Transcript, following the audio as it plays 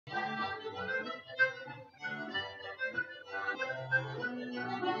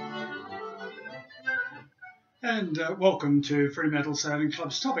And welcome to Fremantle Sailing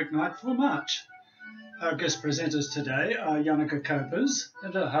Club's Topic Night for March. Our guest presenters today are JANNEKE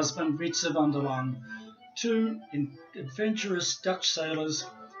and her husband WIETZE van der LAAN, two adventurous Dutch sailors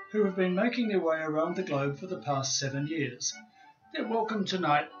who have been making their way around the globe for the past 7 years. They're welcomed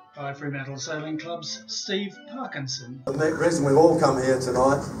tonight by Fremantle Sailing Club's Steve Parkinson. The reason we've all come here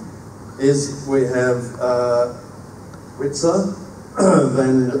tonight is we have WIETZE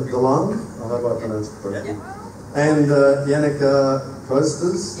van der LAAN, I hope I pronounced it correctly, and JANNEKE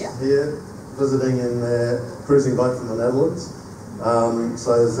KUYSTERS here visiting in their cruising boat from the Netherlands.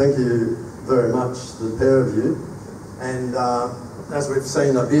 So thank you very much, the pair of you. And as we've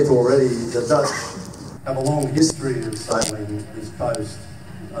seen a bit already, the Dutch have a long history of sailing this coast.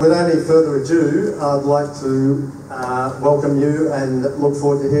 Without any further ado, I'd like to welcome you and look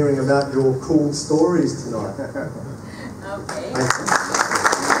forward to hearing about your cool stories tonight. Okay. Thanks.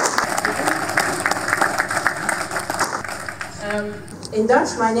 In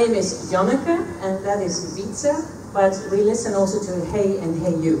Dutch, my name is Janneke, and that is WIETZE, but we listen also to hey and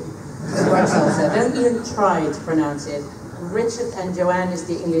hey you. Don't even try to pronounce it. Richard and Joanne is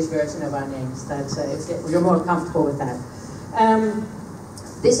the English version of our names. That's you're more comfortable with that.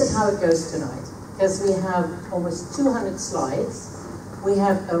 This is how it goes tonight, because we have almost 200 slides. We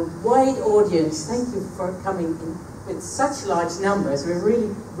have a wide audience. Thank you for coming in with such large numbers. We're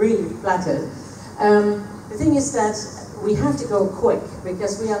really, really flattered. The thing is that we have to go quick,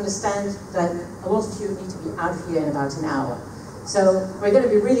 because we understand that a lot of you need to be out of here in about an hour. So we're going to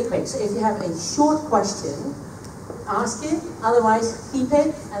be really quick. So if you have a short question, ask it. Otherwise, keep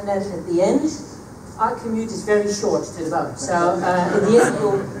it. And then at the end, our commute is very short to the boat. So in the end,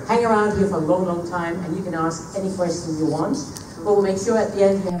 you'll hang around here for a long, long time, and you can ask any question you want. But we'll make sure at the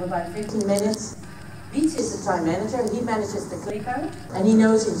end we have about 15 minutes. WIETZE is the time manager. He manages the clicker, and he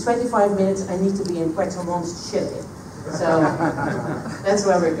knows in 25 minutes I need to be in Puerto Montt, Chile. So that's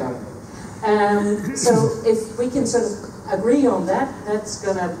where we're going. So if we can sort of agree on that, that's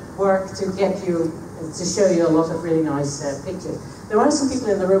going to work to get you, to show you a lot of really nice pictures. There are some people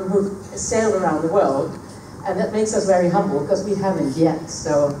in the room who've sailed around the world, and that makes us very humble, because we haven't yet.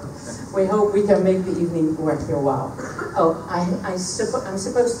 So we hope we can make the evening worth your while. Oh, I'm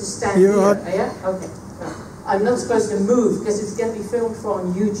supposed to stand here. Oh, yeah? Okay. No. I'm not supposed to move, because it's going to be filmed for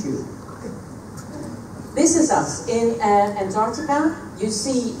on YouTube. This is us in Antarctica. You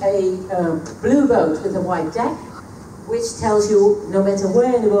see a blue boat with a white deck, which tells you, no matter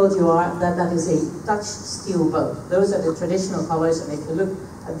where in the world you are, that that is a Dutch steel boat. Those are the traditional colors, and if you look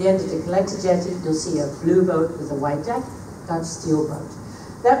at the end of the collector jetty, you'll see a blue boat with a white deck, Dutch steel boat.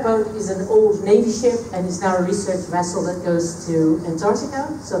 That boat is an old Navy ship, and is now a research vessel that goes to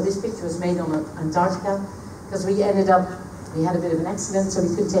Antarctica. So this picture was made on Antarctica, because we had a bit of an accident, so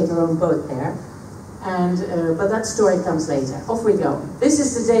we couldn't take our own boat there. And but that story comes later. Off we go. This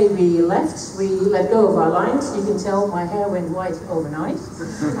is the day we left. We let go of our lines. You can tell my hair went white overnight,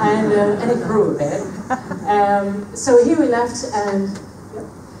 and it grew a bit. So here we left, and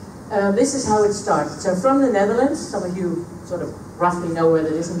this is how it started. So from the Netherlands, some of you sort of roughly know where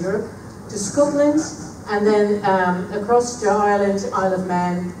that is in Europe, to Scotland, and then across to Ireland, Isle of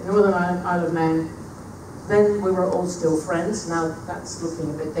Man, Northern Ireland, Isle of Man. Then we were all still friends. Now that's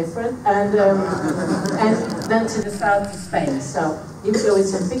looking a bit different. And then to the south of Spain. So here we go with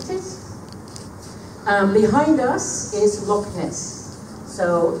some pictures. Behind us is Loch Ness.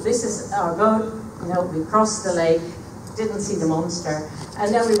 So this is our boat. You know, we crossed the lake, didn't see the monster,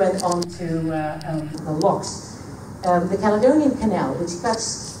 and then we went on to the lochs. The Caledonian Canal, which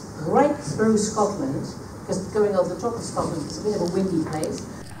cuts right through Scotland, because going over the top of Scotland is a bit of a windy place.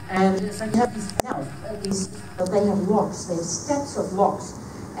 And so you have these canals, they have locks, they have steps of locks,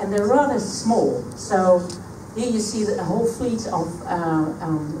 and they're rather small. So here you see a whole fleet of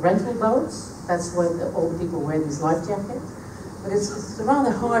rental boats. That's where all the people wear these life jackets. But it's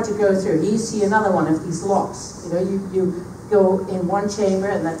rather hard to go through. Here you see another one of these locks. You know, you go in one chamber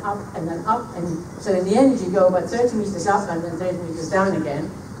and then up and then up, and so in the end you go about 30 meters up and then 30 meters down again,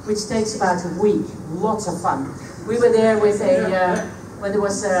 which takes about a week. Lots of fun. We were there with when there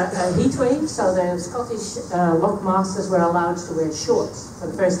was a heat wave, so the Scottish lock masters were allowed to wear shorts for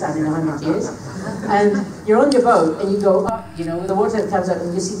the first time in 100 years. And you're on your boat and you go up, you know, the water comes up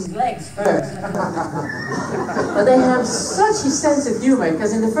and you see these legs first. But they have such a sense of humor,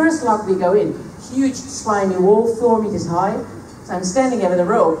 because in the first lock we go in, huge slimy wall, 4 meters high. So I'm standing there with a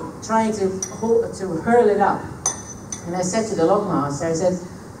rope, trying to hurl it up. And I said to the lock master, I said,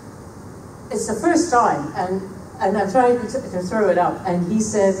 it's the first time, and I'm trying to throw it up, and he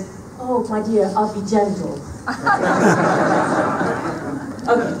says, oh, my dear, I'll be gentle.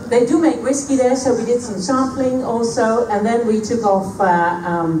 Okay, they do make whiskey there, so we did some sampling also, and then we took off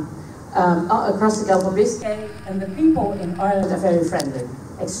across the Gulf of Biscay, and the people in Ireland are very friendly,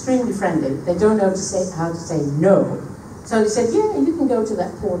 extremely friendly. They don't know how to say no. So they said, yeah, you can go to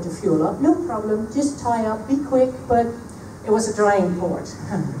that port to fuel up, no problem, just tie up, be quick, but it was a drying port.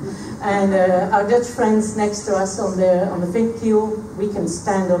 And our Dutch friends next to us on the fin keel, we can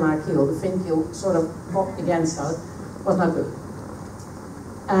stand on our keel. The fin keel sort of popped against us, was not good.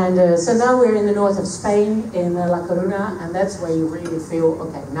 And so now we're in the north of Spain, in La Coruña, and that's where you really feel,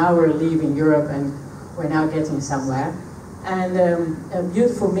 okay, now we're leaving Europe and we're now getting somewhere. And a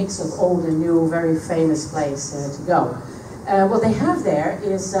beautiful mix of old and new, very famous place to go. What they have there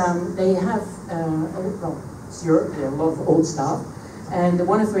is, they have, well, it's Europe, there are a lot of old stuff, and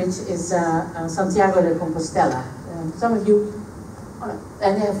one of which is Santiago de Compostela. Some of you,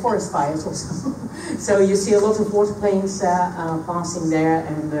 and they have forest fires also. So you see a lot of water planes passing there,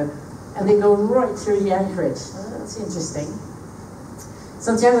 and they go right through the anchorage. That's interesting.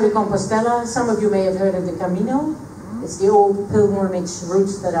 Santiago de Compostela, some of you may have heard of the Camino. It's the old pilgrimage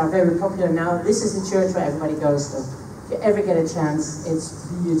routes that are very popular now. This is the church where everybody goes to. If you ever get a chance, it's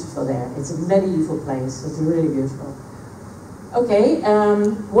beautiful there. It's a medieval place. It's really beautiful. Okay,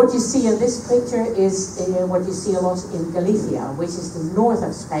 what you see in this picture is what you see a lot in Galicia, which is the north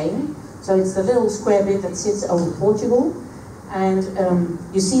of Spain. So it's the little square bit that sits over Portugal. And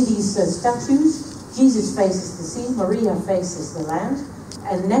you see these statues. Jesus faces the sea, Maria faces the land.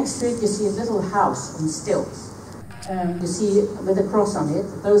 And next to it you see a little house on stilts. You see with a cross on it,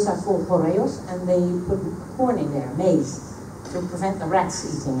 those are called correos, and they put corn in there, maize, to prevent the rats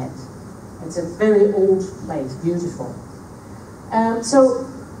eating it. It's a very old place, beautiful. So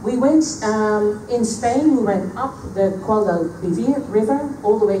we went, in Spain, we went up the Guadalquivir River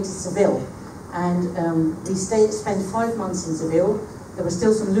all the way to Seville. And we spent 5 months in Seville. There were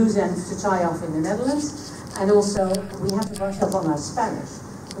still some loose ends to tie off in the Netherlands. And also, we had to brush up on our Spanish.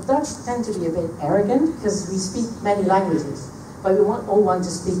 The Dutch tend to be a bit arrogant because we speak many languages, but we all want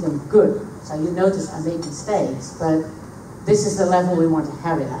to speak them good. So you notice I make mistakes, but this is the level we want to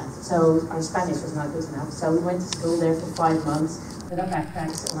have it at. So our Spanish was not good enough. So we went to school there for 5 months with our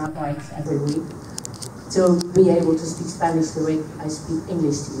backpacks on our bikes every week to be able to speak Spanish the way I speak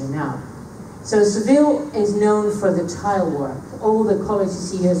English to you now. So Seville is known for the tile work. All the college you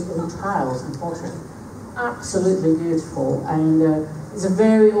see here is all tiles and pottery. Absolutely beautiful, and it's a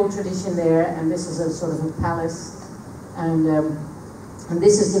very old tradition there, and this is a sort of a palace, and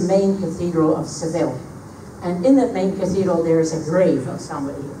this is the main cathedral of Seville. And in that main cathedral there is a grave of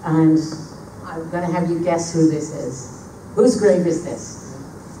somebody, and I'm going to have you guess who this is. Whose grave is this?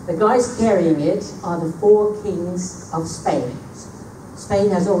 The guys carrying it are the 4 kings of Spain.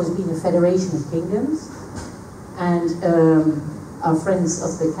 Spain has always been a federation of kingdoms, and our friends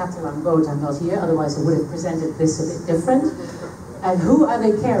of the Catalan boat are not here, otherwise I would have presented this a bit different. And who are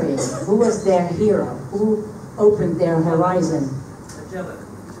they carrying? Who was their hero? Who opened their horizon?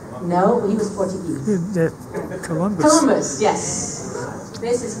 No, he was Portuguese. Columbus. Columbus, yes.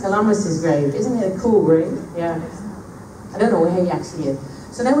 This is Columbus's grave. Isn't it a cool grave? Yeah. I don't know where he actually is.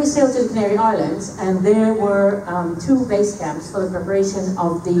 So then we sailed to the Canary Islands, and there were 2 base camps for the preparation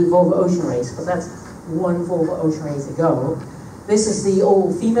of the Volvo Ocean Race, but that's 1 Volvo Ocean Race ago. This is the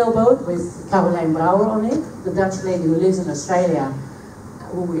all-female boat with Caroline Brouwer on it, the Dutch lady who lives in Australia,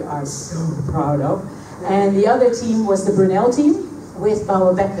 who we are so proud of. And the other team was the Brunel team, with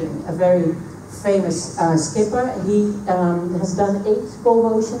Bauer Becking, a very famous skipper. He has done 8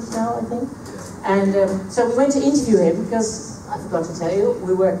 Volvo Oceans now, I think. And so we went to interview him, because I forgot to tell you,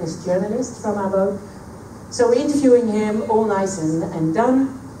 we work as journalists from our boat. So we're interviewing him, all nice and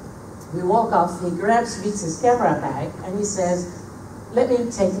done. We walk off, he grabs WIETZE's camera bag, and he says, let me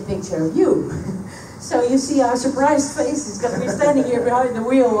take a picture of you. So you see our surprised faces, because we're standing here behind the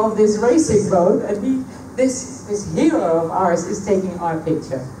wheel of this racing boat, and this hero of ours is taking our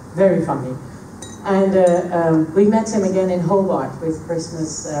picture. Very funny. And we met him again in Hobart with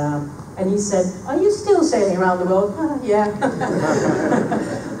Christmas, and he said, are you still sailing around the world? Yeah.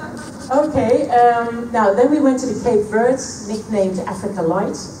 Okay, now then we went to the Cape Verdes, nicknamed Africa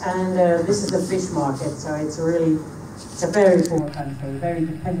Light, and this is the fish market, so it's a very poor country, very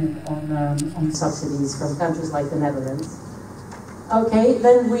dependent on subsidies from countries like the Netherlands. Okay,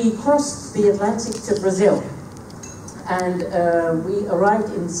 then we crossed the Atlantic to Brazil, and we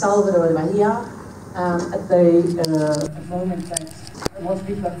arrived in Salvador de Bahia at the moment that a lot of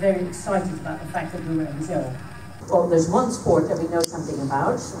people are very excited about the fact that we were in Brazil. Well, there's one sport that we know something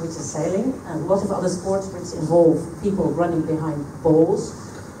about, which is sailing, and a lot of other sports which involve people running behind balls,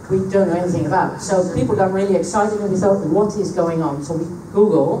 we don't know anything about. So people got really excited and we thought, what is going on? So we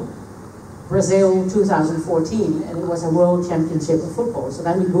Google Brazil 2014 and it was a world championship of football. So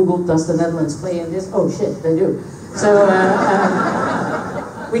then we Googled, does the Netherlands play in this? Oh shit, they do. So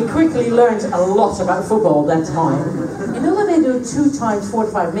we quickly learned a lot about football that time. You know that they do 2 times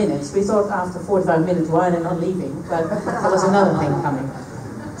 45 minutes? We thought after 45 minutes, why are they not leaving? But there was another thing coming.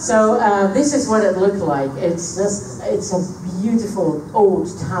 So this is what it looked like. It's a beautiful old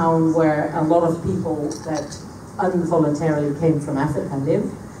town where a lot of people that involuntarily came from Africa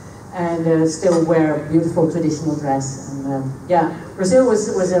live and still wear beautiful traditional dress. And yeah, Brazil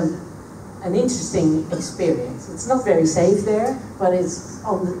was an interesting experience. It's not very safe there, but it's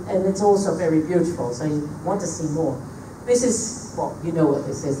also very beautiful. So you want to see more. This is, well, you know what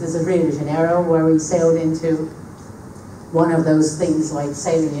this is. This is Rio de Janeiro, where we sailed into one of those things like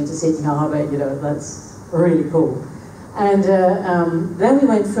sailing into Sydney Harbour, you know, that's really cool. And then we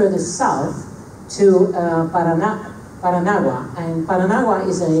went further south to Paranagua. And Paranagua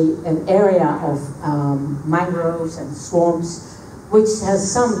is an area of mangroves and swamps, which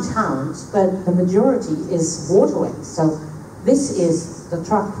has some towns, but the majority is waterways. So this is the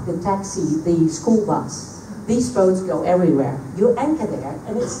truck, the taxi, the school bus. These boats go everywhere. You anchor there,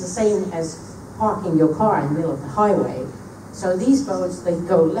 and it's the same as parking your car in the middle of the highway. So these boats, they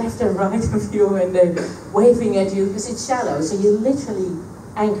go left and right of you, and they're waving at you because it's shallow. So you're literally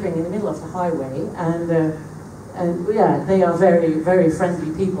anchoring in the middle of the highway, and yeah, they are very, very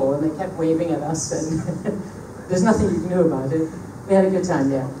friendly people, and they kept waving at us, and there's nothing you can do about it. We had a good time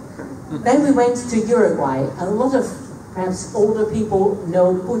there. Then we went to Uruguay. A lot of perhaps older people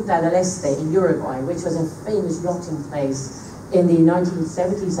know Punta del Este in Uruguay, which was a famous yachting place in the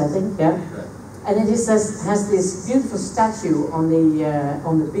 1970s, I think, yeah. And it has this beautiful statue on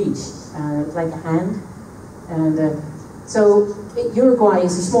the beach, like a hand. And so Uruguay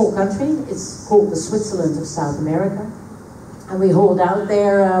is a small country. It's called the Switzerland of South America. And we hauled out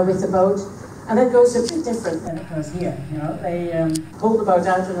there with the boat. And that goes a bit different than it goes here. You know, they hold the boat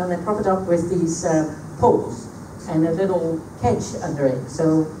out and then they prop it up with these poles and a little catch under it.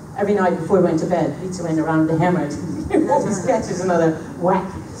 So every night before we went to bed, WIETZE went around the hammer to all these catches, another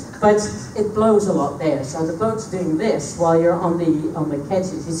whack. But it blows a lot there. So the boat's doing this while you're on the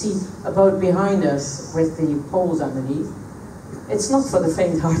catches. You see a boat behind us with the poles underneath. It's not for the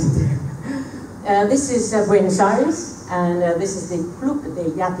faint-hearted there. This is Buenos Aires. And this is the Club de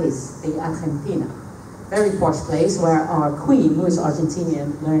Yates de Argentina. Very posh place where our queen, who is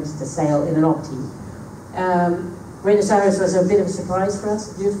Argentinian, learned to sail in an opti. Buenos Aires was a bit of a surprise for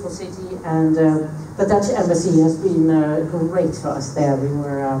us, a beautiful city, and the Dutch embassy has been great for us there. We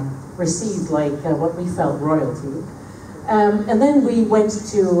were received like what we felt royalty. And then we went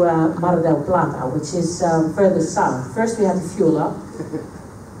to Mar del Plata, which is further south. First we had to fuel up.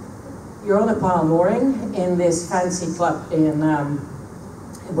 You're on a pile mooring in this fancy club in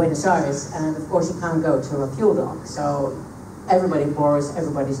Buenos Aires, and of course you can't go to a fuel dock, so everybody borrows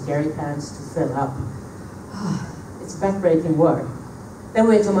everybody's jerry cans to fill up. It's backbreaking work. Then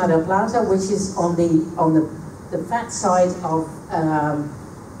we went to Mar del Plata, which is on the fat side of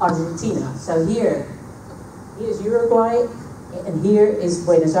Argentina. So here's Uruguay, and here is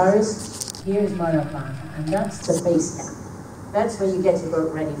Buenos Aires, here is Mar del Plata, and that's the base camp. That's where you get your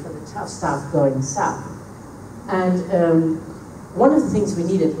boat ready for the tough stuff going south. And one of the things we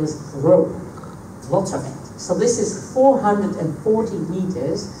needed was rope, lots of it. So this is 440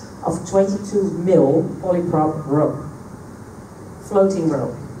 meters of 22 mil polyprop rope, floating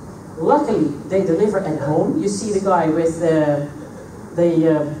rope. Luckily, they deliver at home. You see the guy with the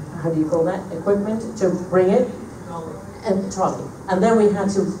how do you call that, equipment to bring it, and trolley. And then we had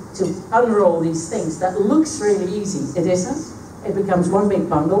to unroll these things. That looks really easy. It isn't. It becomes one big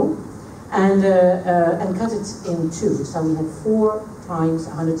bundle, and cut it in two. So we had 4 times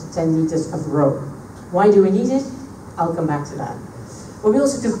 110 meters of rope. Why do we need it? I'll come back to that. But we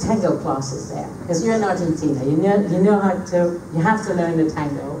also took tango classes there, because you're in Argentina. You have to learn the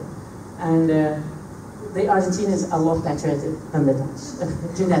tango, and the Argentinians are a lot better at it than the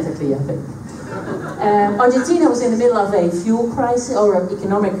Dutch, genetically, I think. Argentina was in the middle of a fuel crisis, or an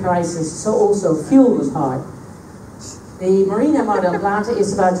economic crisis, so also fuel was hard. The Marina Mar del Plata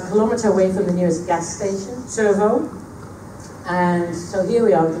is about a kilometer away from the nearest gas station, Servo. And so here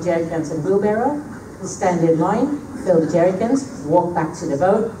we are with the jerry cans and wheelbarrow. We stand in line, fill the jerry cans, walk back to the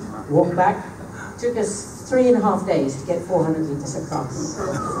boat, walk back. Took us 3.5 days to get 400 meters across.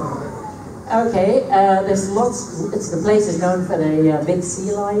 Okay, there's lots, the place is known for the big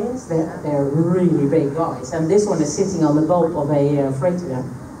sea lions. They're really big guys. And this one is sitting on the bulb of a freighter.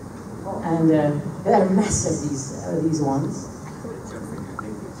 And they're massive, these ones.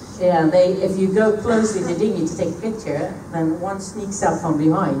 Yeah, if you go close with your dinghy to take a picture, then one sneaks up from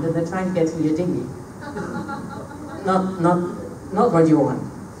behind and they're trying to get to your dinghy. Not what you want.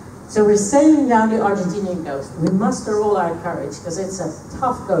 So we're sailing down the Argentinian coast. We muster all our courage because it's a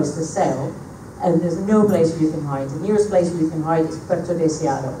tough coast to sail, and there's no place where you can hide. The nearest place where you can hide is Puerto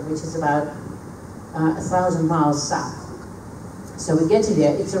Deseado, which is about 1,000 miles south. So we get to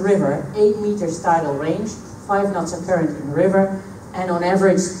there. It's a river, 8 meters tidal range, 5 knots of current in the river, and on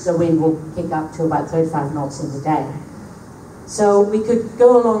average the wind will kick up to about 35 knots in the day. So we could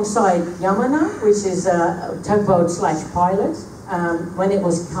go alongside Yamana, which is a tugboat / pilot, when it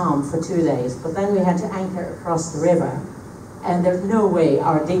was calm for 2 days. But then we had to anchor across the river, and there's no way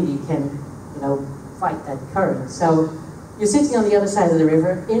our dinghy can, fight that current. So you're sitting on the other side of the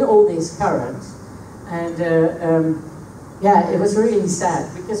river in all these currents, and yeah, it was really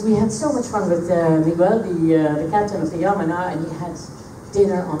sad because we had so much fun with Miguel, the captain of the Yamana, and he had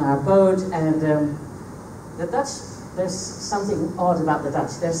dinner on our boat. And the Dutch, there's something odd about the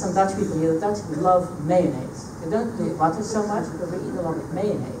Dutch. There's some Dutch people here. The Dutch love mayonnaise. They don't do butter so much, but we eat a lot of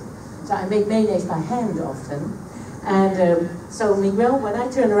mayonnaise. So I make mayonnaise by hand often. And so Miguel, when I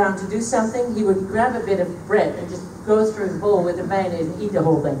turn around to do something, he would grab a bit of bread and just go through the bowl with the mayonnaise and eat the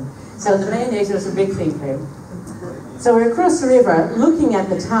whole thing. So the mayonnaise was a big thing for him. So we're across the river looking at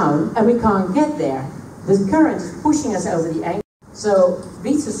the town, and we can't get there. The current is pushing us over the anchor. So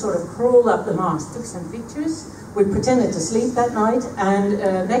WIETZE sort of crawled up the mast, took some pictures. We pretended to sleep that night, and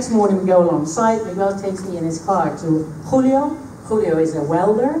next morning we go alongside. Miguel takes me in his car to Julio. Julio is a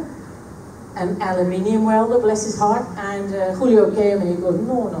welder, an aluminium welder, bless his heart. And Julio came and he goes,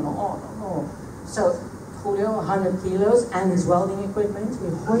 no. So Julio, 100 kilos, and his welding equipment, we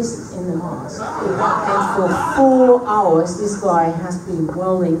hoist in the mast. And for 4 hours, this guy has been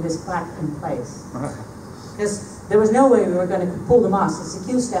welding this back in place. Because there was no way we were going to pull the mast. It's a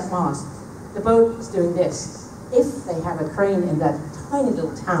Q-step mast. The boat is doing this. If they have a crane in that tiny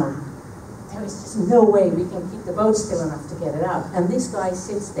little town, there is just no way we can keep the boat still enough to get it out. And this guy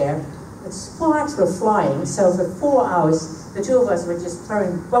sits there, the sparks were flying, so for 4 hours, the two of us were just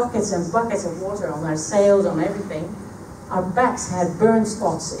throwing buckets and buckets of water on our sails, on everything. Our backs had burn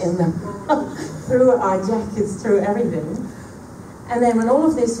spots in them, through our jackets, through everything. And then when all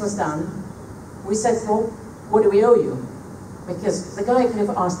of this was done, we said, well, what do we owe you? Because the guy could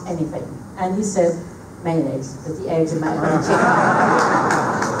have asked anything. And he said, mayonnaise, with the eggs and chicken.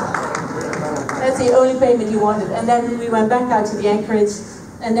 That's the only payment he wanted. And then we went back out to the anchorage.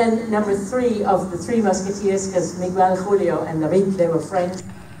 And then number 3 of the 3 musketeers, because Miguel, Julio, and David, they were friends,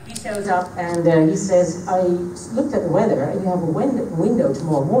 he shows up and he says, I looked at the weather and you have a window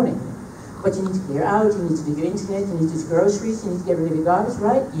tomorrow morning. But you need to clear out, you need to do your internet, you need to do groceries, you need to get rid of your garbage,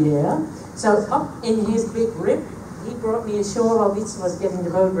 right? Yeah. So up in his big rip, he brought me ashore while WIETZE was getting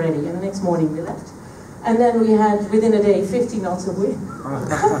the boat ready. And the next morning we left. And then we had, within a day, 50 knots of wind.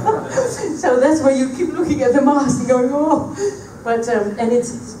 So that's where you keep looking at the mast and going, oh. But, and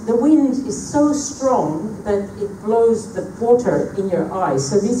the wind is so strong that it blows the water in your eyes.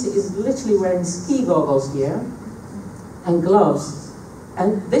 So WIETZE is literally wearing ski goggles here and gloves.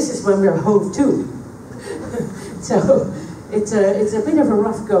 And this is when we're hove to. So it's a bit of a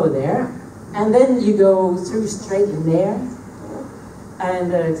rough go there. And then you go through Strait Lemaire.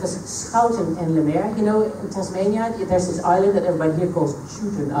 And it's Schouten and Lemaire. You know, in Tasmania, there's this island that everybody here calls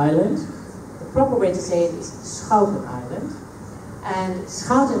Schouten Island. The proper way to say it is Schouten Island. And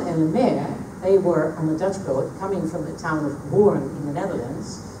Schouten and Lemaire, they were on a Dutch boat coming from the town of Hoorn in the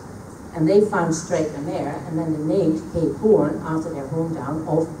Netherlands. And they found Strait Lemaire, and then they named Cape Hoorn after their hometown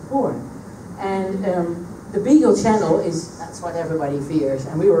of Hoorn. And the Beagle Channel that's what everybody fears.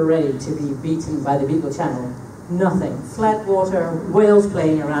 And we were ready to be beaten by the Beagle Channel. Nothing. Flat water, whales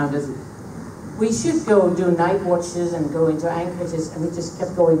playing around us. We should go do night watches and go into anchorages, and we just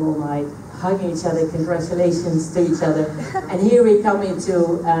kept going all night, hugging each other, congratulations to each other. And here we come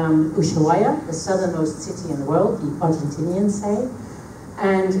into Ushuaia, the southernmost city in the world, the Argentinians say.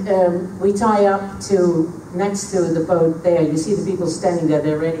 And we tie up next to the boat there. You see the people standing there,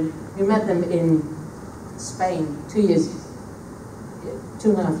 they're ready. We met them in Spain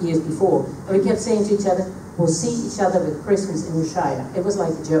 2.5 years before. And we kept saying to each other, we'll see each other with Christmas in Ushuaia. It was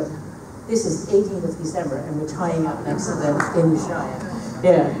like a joke. This is 18th of December, and we're tying up next to them in Ushuaia.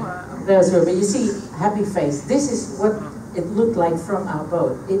 Yeah, that's right. But you see, happy face. This is what it looked like from our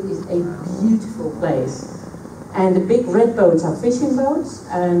boat. It is a beautiful place. And the big red boats are fishing boats,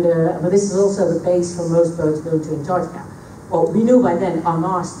 and but this is also the base for most boats going to Antarctica. Well, we knew by then our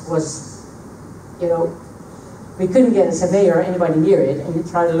mast was, we couldn't get a surveyor or anybody near it, and you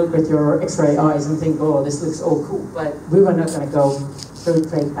try to look with your X-ray eyes and think, oh, this looks all cool, but we were not going to go through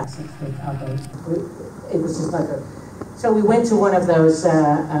trade passage with our boat. It was just like a... So we went to one of those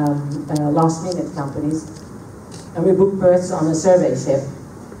last-minute companies, and we booked berths on a survey ship.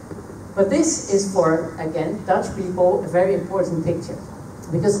 But this is for, again, Dutch people, a very important picture.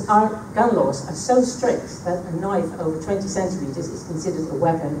 Because our gun laws are so strict that a knife over 20 centimeters is considered a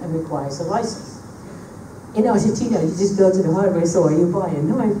weapon and requires a license. In Argentina, you just go to the hardware store and you buy a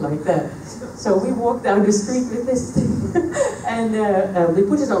knife like that. So we walked down the street with this thing, and we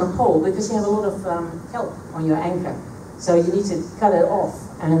put it on a pole because you have a lot of kelp on your anchor. So you need to cut it off,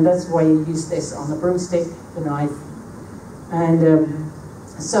 and that's why you use this on the broomstick, the knife. And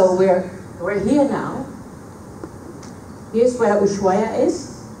so we're here now. Here's where Ushuaia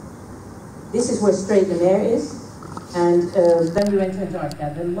is. This is where Strait de Mer is. And then we went to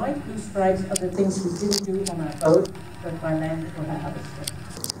Antarctica. The light blue stripes are the things we didn't do on our boat, but by land or by other ships.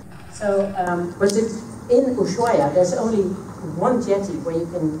 So, but in Ushuaia, there's only one jetty where you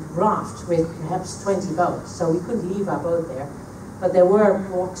can raft with perhaps 20 boats. So we couldn't leave our boat there. But there were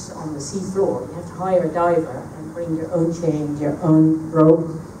walks on the sea floor. You have to hire a diver and bring your own chain, your own rope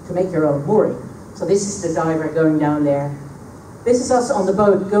to make your own mooring. So this is the diver going down there. This is us on the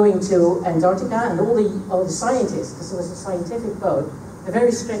boat going to Antarctica, and all the scientists, because it was a scientific boat, they're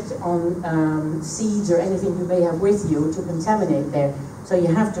very strict on seeds or anything you may have with you to contaminate there. So you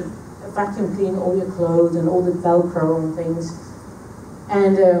have to vacuum clean all your clothes and all the Velcro and things.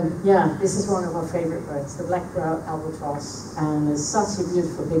 And yeah, this is one of our favorite birds, the black-browed albatross, and it's such a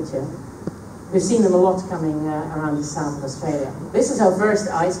beautiful picture. We've seen them a lot coming around the south of Australia. This is our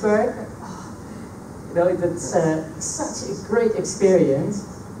first iceberg. You know, it's such a great experience.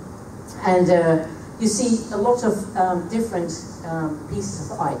 And you see a lot of different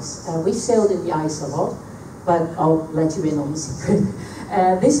pieces of ice. We've sailed in the ice a lot, but I'll let you in on the secret.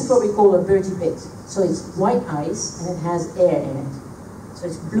 This is what we call a birdie bit. So it's white ice and it has air in it. So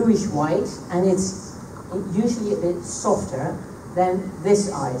it's bluish white, and it's usually a bit softer than this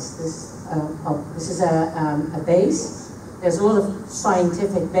ice. This is a base. There's a lot of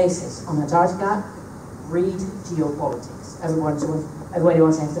scientific basis on Antarctica. Read geopolitics. Everybody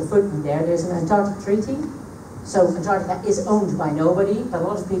wants to have their foot in there. There's an Antarctic Treaty. So Antarctica is owned by nobody, but a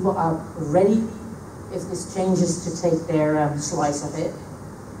lot of people are ready, if this changes, to take their slice of it.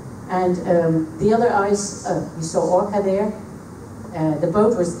 And the other ice, you saw orca there. The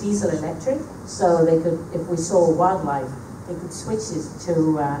boat was diesel electric, so they could, if we saw wildlife, they could switch it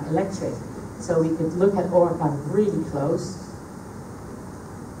to electric. So we could look at orca really close.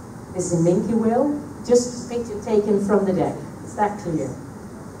 This is a minke whale. Just a picture taken from the deck. It's that clear.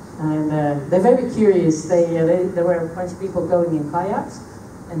 And they're very curious. There were a bunch of people going in kayaks,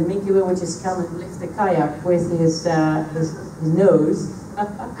 and the minke whale would just come and lift the kayak with his nose.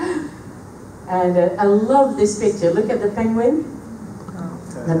 And I love this picture. Look at the penguin.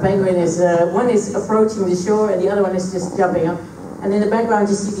 The penguin is, one is approaching the shore, and the other one is just jumping up. And in the background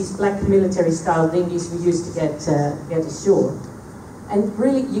you see these black military-style dinghies we used to get ashore. And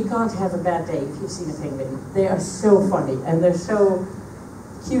really, you can't have a bad day if you've seen a penguin. They are so funny, and they're so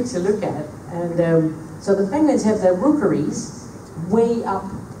cute to look at. And so the penguins have their rookeries way up,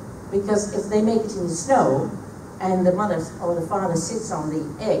 because if they make it in the snow, and the mother or the father sits on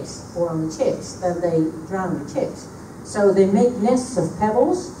the eggs or on the chicks, then they drown the chicks. So they make nests of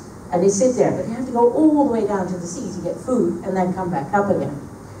pebbles, and they sit there, but they have to go all the way down to the sea to get food, and then come back up again.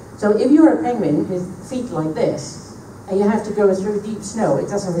 So if you're a penguin with feet like this, and you have to go through deep snow, it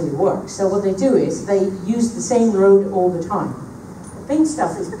doesn't really work. So what they do is they use the same road all the time. The pink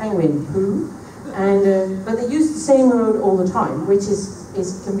stuff is penguin poo, and but they use the same road all the time, which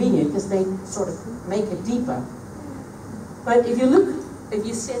is convenient because they sort of make it deeper. But if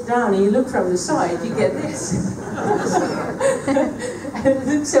you sit down and you look from the side, you get this. And it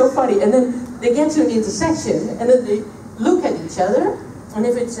looks so funny. And then they get to an intersection, and then they look at each other, and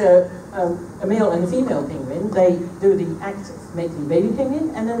if it's a male and a female penguin, they do the act of making baby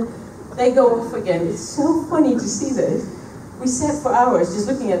penguin, and then they go off again. It's so funny to see this. We sat for hours just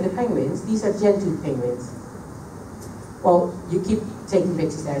looking at the penguins. These are gentoo penguins. Well, you keep taking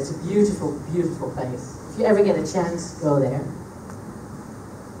pictures there. It's a beautiful, beautiful place. If you ever get a chance, go there.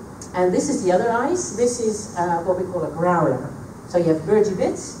 And this is the other ice. This is what we call a growler. So you have birdie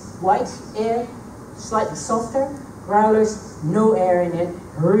bits, white air, slightly softer. Growlers, no air in it,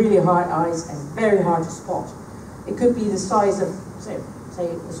 really hard ice, and very hard to spot. It could be the size of, say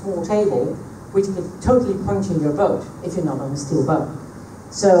a small table, which could totally puncture your boat if you're not on a steel boat.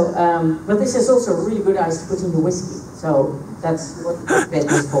 So, but this is also really good ice to put in your whiskey. So that's what the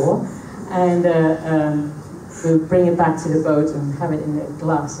bed is for. And we'll bring it back to the boat and have it in a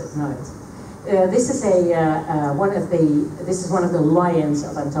glass at night. This is one of the lions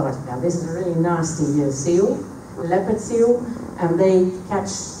of Antarctica. This is a really nasty seal, leopard seal, and they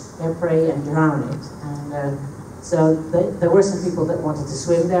catch their prey and drown it. And so there were some people that wanted to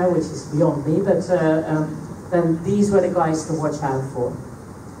swim there, which is beyond me, but then these were the guys to watch out for.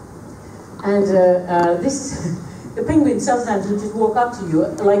 And the penguins sometimes would just walk up to you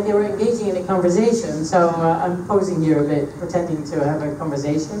like they were engaging in a conversation. So I'm posing here a bit, pretending to have a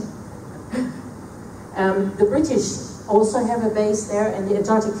conversation. The British also have a base there, and the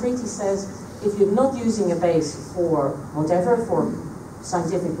Antarctic Treaty says if you're not using a base for whatever, for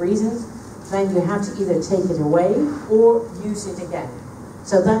scientific reasons, then you have to either take it away or use it again.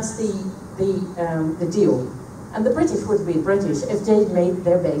 So that's the deal. And the British would be British if they made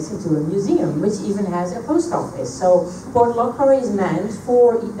their base into a museum, which even has a post office. So Port Lockyer is manned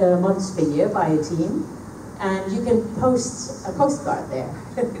 4 months per year by a team, and you can post a postcard there.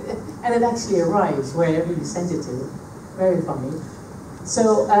 And it actually arrives wherever you send it to. Very funny.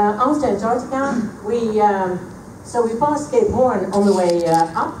 So after Antarctica, we passed Cape Horn on the way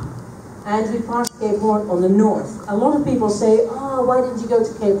up, and we passed Cape Horn on the north. A lot of people say, oh, why didn't you go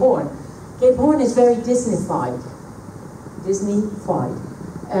to Cape Horn? Cape Horn is very Disney-fied. Disney-fied.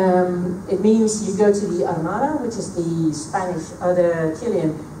 It means you go to the Armada, which is the the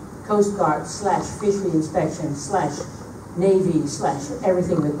Chilean Coast Guard / fishery inspection / Navy /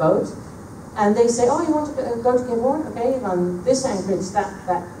 everything with boats. And they say, oh, you want to go to Cape Horn? Okay, on this anchorage,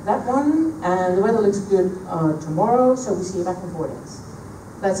 that one, and the weather looks good tomorrow, so we see you back in 4 days.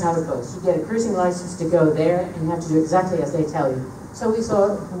 That's how it goes. You get a cruising license to go there, and you have to do exactly as they tell you. So we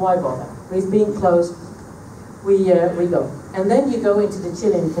thought, why bother? We've been closed, we go. And then you go into the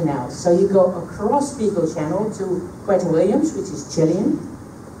Chilean canals. So you go across Beagle Channel to Puerto Williams, which is Chilean,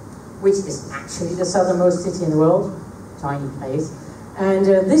 which is actually the southernmost city in the world, tiny place. And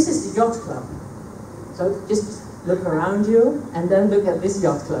this is the yacht club. So just look around you and then look at this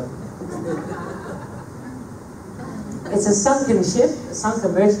yacht club. It's a sunken ship, a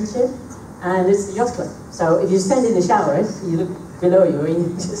sunken merchant ship, and it's the yacht club. So if you stand in the showers, you look below you and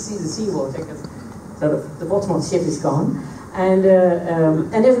you just see the seawater because sort of the bottom of the ship is gone. And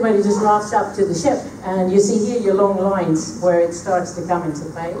everybody just rafts up to the ship. And you see here your long lines where it starts to come into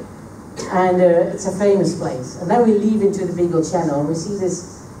play. And it's a famous place. And then we leave into the Beagle Channel, and we see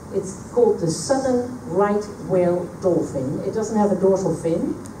this, it's called the southern right whale dolphin. It doesn't have a dorsal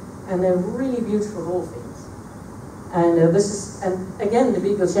fin, and they're really beautiful dolphins. And and again, the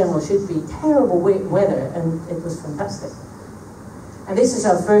Beagle Channel should be terrible weather, and it was fantastic. And this is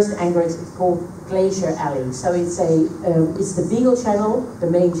our first anchorage. It's called Glacier Alley. So it's the Beagle Channel, the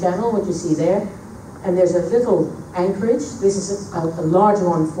main channel, what you see there. And there's a little anchorage. This is a large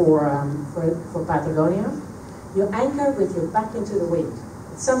one for Patagonia. You anchor with your back into the wind.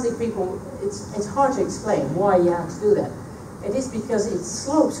 It's something it's hard to explain why you have to do that. It is because it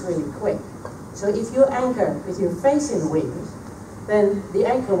slopes really quick. So if you anchor with your face in the wind, then the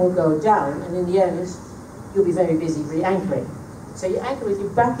anchor will go down, and in the end, you'll be very busy re-anchoring. So you anchor with your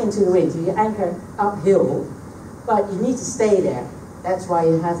back into the wind. You anchor uphill, but you need to stay there. That's why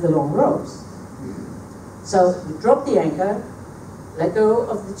you have the long ropes. So you drop the anchor, let go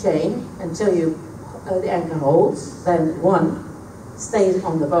of the chain until the anchor holds. Then one stays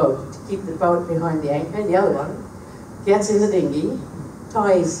on the boat to keep the boat behind the anchor. The other one gets in the dinghy,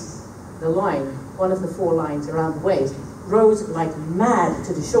 ties the line, one of the 4 lines around the waist, rows like mad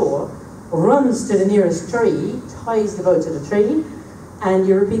to the shore, runs to the nearest tree, ties the boat to the tree, and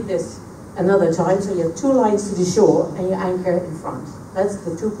you repeat this another time. So you have 2 lines to the shore and you anchor in front. That's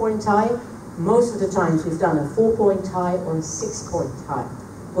the 2-point tie. Most of the times we've done a 4-point tie or a 6-point tie.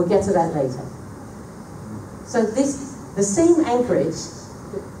 We'll get to that later. So the same anchorage,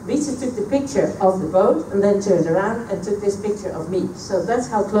 WIETZE took the picture of the boat and then turned around and took this picture of me. So that's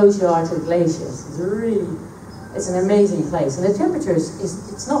how close you are to the glaciers. It's an amazing place. And the temperature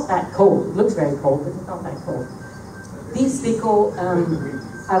it's not that cold. It looks very cold, but it's not that cold. These they call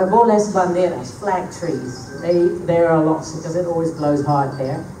Árboles banderas, flag trees. They are a lot because it always blows hard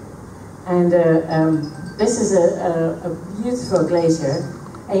there. And this is a beautiful glacier,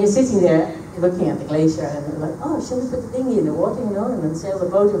 and you're sitting there looking at the glacier, and you're like, oh, shall we put the dinghy in the water, and then sail the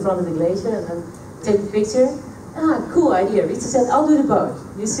boat in front of the glacier, and then take the picture? Ah, cool idea. WIETZE said, I'll do the boat.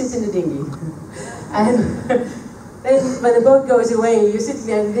 You sit in the dinghy. And then when the boat goes away, you're sitting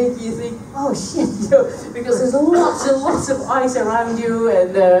there and you think, oh shit, because there's lots and lots of ice around you,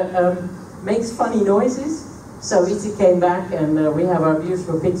 and makes funny noises. So WIETZE came back, and we have our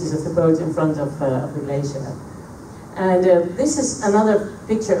beautiful pictures of the boat in front of the glacier. And this is another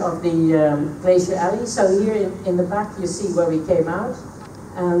picture of the Glacier Alley. So here in the back you see where we came out.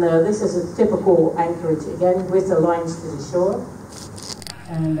 And this is a typical anchorage again with the lines to the shore.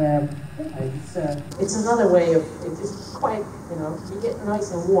 And it's another way of, it's quite, you know, you get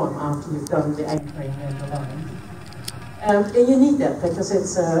nice and warm after you've done the anchoring and the lines. And you need that because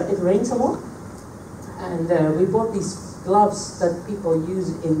it rains a lot. And we bought these gloves that people use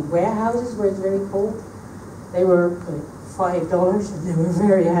in warehouses where it's very cold. They were $5 and they were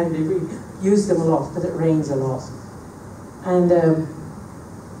very handy. We used them a lot because it rains a lot. And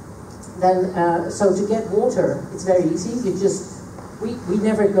so to get water, it's very easy. You just, we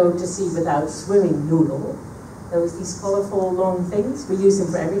never go to sea without swimming noodle. These colorful long things, we use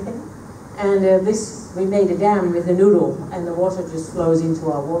them for everything. And we made a dam with a noodle and the water just flows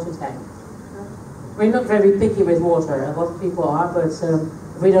into our water tank. We're not very picky with water, a lot of people are, but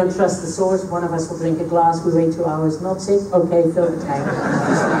if we don't trust the source, one of us will drink a glass, we wait 2 hours, not sick, okay, fill the tank.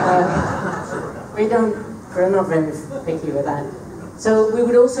 We're not very picky with that. So we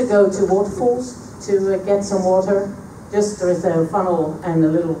would also go to waterfalls to get some water, just with a funnel and a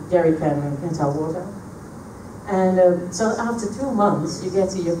little jerry can and get our water. And so after 2 months, you get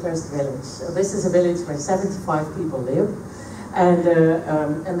to your first village. So this is a village where 75 people live, and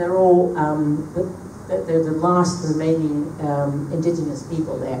they're all they're the last remaining indigenous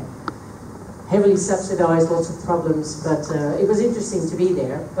people there. Heavily subsidized, lots of problems, but it was interesting to be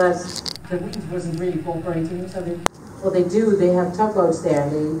there. But the wind wasn't really cooperating, so what they do, they have tugboats there.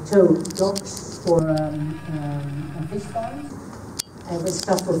 They tow docks for fish farms. And with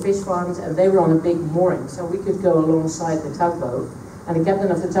stuff for fish farms, and they were on a big mooring, so we could go alongside the tugboat. And the captain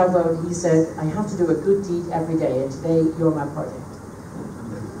of the tugboat, he said, I have to do a good deed every day, and today you're my project.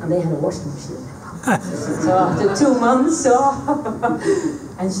 And they had a washing machine. So after 2 months,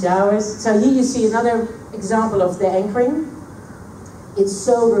 and showers. So here you see another example of the anchoring. It's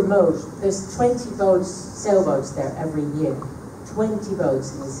so remote. There's 20 boats, sailboats there every year. 20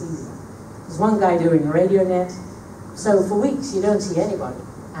 boats in the season. There's one guy doing a radio net. So for weeks you don't see anybody,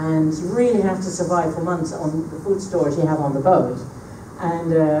 and you really have to survive for months on the food stores you have on the boat.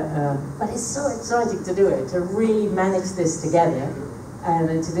 And but it's so exciting to do it, to really manage this together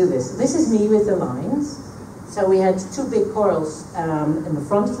and to do this. This is me with the lines. So we had 2 big coils in the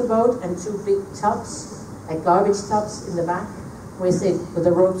front of the boat and 2 big tubs, like garbage tubs in the back, with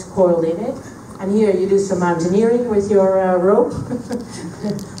the ropes coiled in it. And here you do some mountaineering with your rope.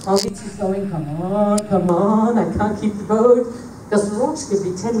 While WIETZE's going, come on, I can't keep the boat. Because the rocks could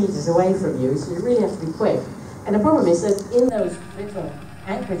be 10 meters away from you, so you really have to be quick. And the problem is that in those little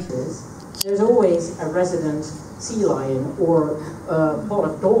anchorages, there's always a resident sea lion or a lot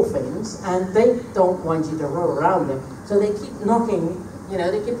of dolphins, and they don't want you to row around them. So they keep knocking, you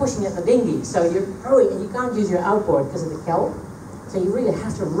know, they keep pushing at the dinghy. So you're rowing, and you can't use your outboard because of the kelp. So you really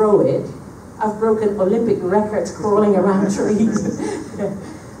have to row it. I've broken Olympic records crawling around trees.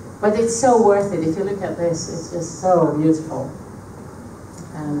 But it's so worth it. If you look at this, it's just so beautiful.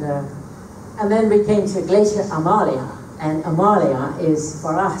 And then we came to Glacier Amalia. And Amalia is,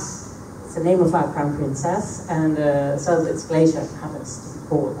 for us, it's the name of our crown princess. And so it's Glacier happens to be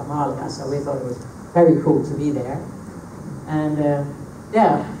called Amalia. So we thought it was very cool to be there. And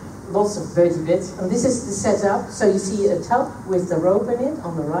yeah, lots of birdie bits. And this is the setup. So you see a tub with the rope in it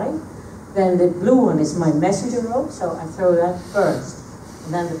on the right. Then the blue one is my messenger rope, so I throw that first.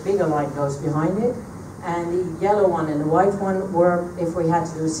 And then the bigger line goes behind it. And the yellow one and the white one were, if we had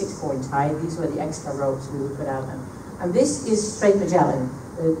to do a 6-point tie, these were the extra ropes we would put out them. And this is Strait Magellan,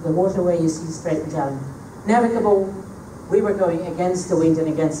 the waterway you see, Strait Magellan. Navigable, we were going against the wind and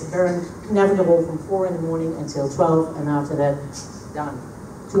against the current. Navigable from 4 in the morning until 12, and after that, done.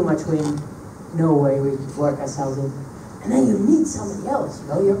 Too much wind, no way we could work ourselves in. And then you meet somebody else, you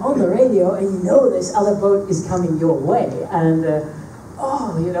know, you're on the radio and you know this other boat is coming your way. And,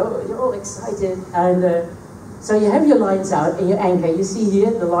 oh, you know, you're all excited. And so you have your lines out and you anchor. You see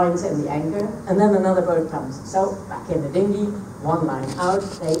here the lines and the anchor. And then another boat comes. So back in the dinghy, one line out,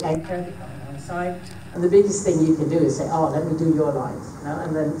 they anchor, they come alongside. And the biggest thing you can do is say, oh, let me do your lines. You know?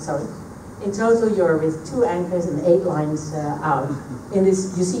 And then, so in total, you're with 2 anchors and 8 lines out. In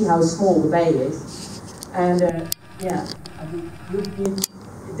this, you see how small the bay is. And yeah, I mean, you've been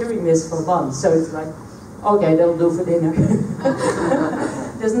doing this for months, so it's like, okay, that'll do for dinner.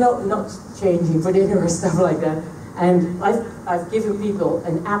 There's not changing for dinner or stuff like that. And I've given people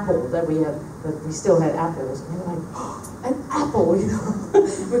an apple that we still had apples, and they're like, oh, an apple, you know,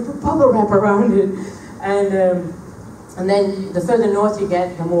 we put bubble wrap around it. And then the further north you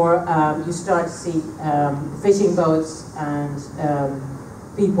get, the more you start to see fishing boats and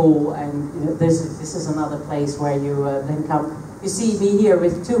people, and you know, this is another place where you then come. You see me here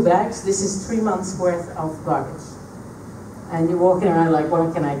with 2 bags. This is 3 months worth of garbage. and you're walking around like,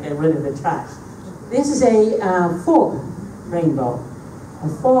 why can I get rid of the trash? This is a fog rainbow. A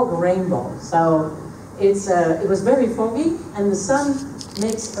fog rainbow. So it was very foggy, and the sun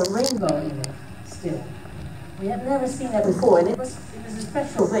makes a rainbow in it still. We had never seen that before, and it was a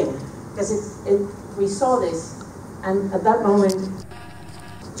special thing, because we saw this, and at that moment,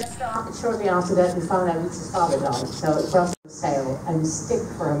 shortly after that, we found out Wietze's father died, so it brought a sail and a stick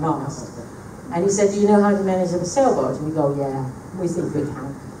for a mast. And he said, do you know how to manage a sailboat? And we go, yeah, we think we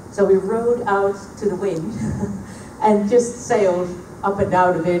can. So we rowed out to the wind and just sailed up and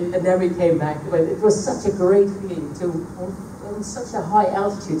down a bit, and then we came back. But it was such a great feeling on such a high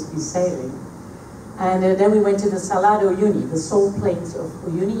altitude to be sailing. And then we went to the Salado Uyuni, the salt plains of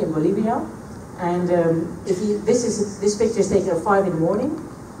Uyuni in Bolivia. And this picture is taken at 5 in the morning,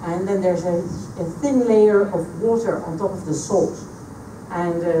 and then there's a thin layer of water on top of the salt.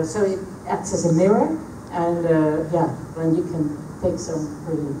 And so it acts as a mirror, and yeah, then you can take some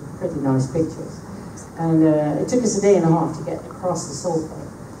pretty nice pictures. And it took us a day and a half to get across the salt plain.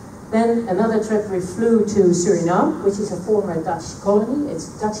 Then another trip, we flew to Suriname, which is a former Dutch colony.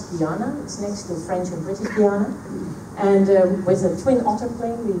 It's Dutch Guyana. It's next to French and British Guyana. And with a twin otter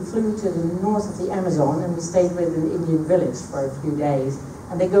plane, we flew to the north of the Amazon, and we stayed with an Indian village for a few days.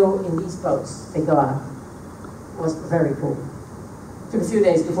 And they go in these boats. They go out. It was very cool. It took a few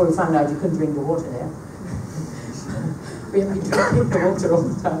days before we found out you couldn't drink the water there. We had been drinking the water all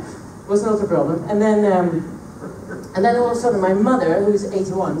the time. It was not a problem. And then all of a sudden my mother, who's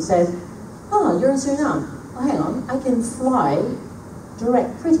 81, said, oh, you're in Suriname. Oh, hang on, I can fly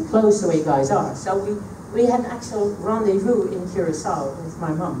direct, pretty close to where you guys are. So we had an actual rendezvous in Curacao with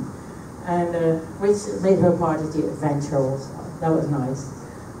my mum, and which made her part of the adventure also. That was nice.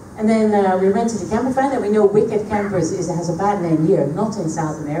 And then we rented a camper van, and we know Wicked Campers has a bad name here, not in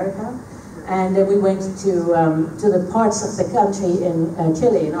South America. And we went to the parts of the country in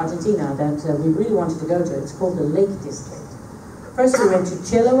Chile, in Argentina, that we really wanted to go to. It's called the Lake District. First we went to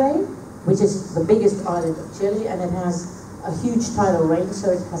Chiloé, which is the biggest island of Chile, and it has a huge tidal range,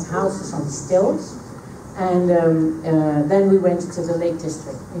 so it has houses on stilts. And then we went to the Lake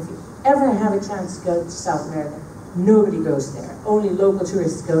District. If you ever have a chance to go to South America, nobody goes there. Only local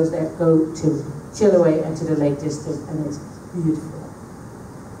tourists go to Chiloé and to the Lake District, and it's beautiful.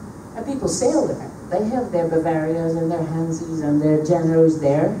 And people sail there. They have their Bavarias and their Hansies and their Generos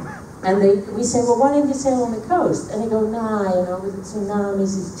there. And we say, well, why don't you sail on the coast? And they go, nah, you know, with the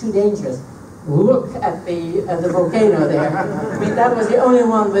tsunamis, it's too dangerous. Look at the volcano there. I mean, that was the only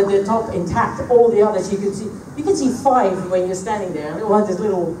one with the top intact. All the others you can see 5 when you're standing there. And it had this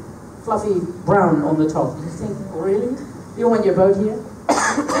little fluffy brown on the top. You think, really? You want your boat here?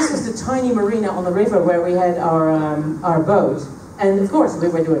 This is the tiny marina on the river where we had our boat. And of course, we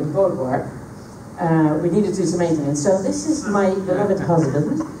were doing boat work. We needed to do some maintenance. So this is my beloved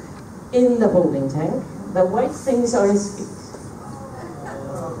husband in the holding tank. The white things are his feet.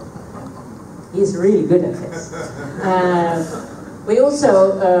 He's really good at this. We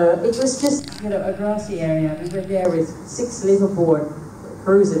also, it was just, you know, a grassy area. We were there with 6 liveaboard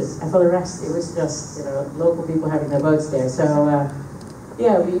cruises, and for the rest, it was just, you know, local people having their boats there. So,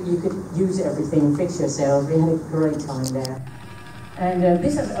 yeah, you could use everything, fix yourself. We had a great time there. And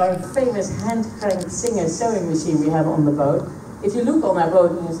this is our famous hand-cranked Singer sewing machine we have on the boat. If you look on our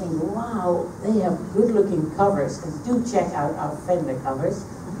boat and you think, wow, they have good-looking covers, and do check out our fender covers,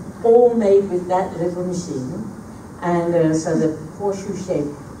 all made with that little machine. And so the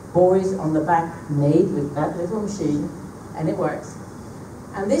horseshoe-shaped buoys on the back made with that little machine, and it works.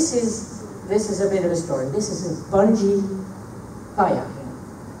 And this is a bit of a story. This is a bungee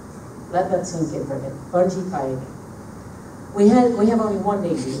kayaking. Let that sink in for a bit. Bungee kayaking. We have only one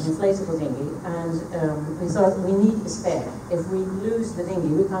dinghy, an inflatable dinghy, and we thought we need a spare. If we lose the dinghy,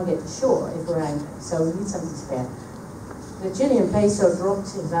 we can't get to shore if we're anchored, so we need something spare. The Chilean peso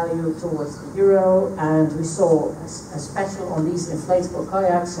dropped in value towards the euro, and we saw a special on these inflatable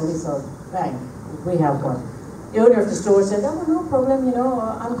kayaks, so we thought, bang, we have one. The owner of the store said, oh, no problem, you know,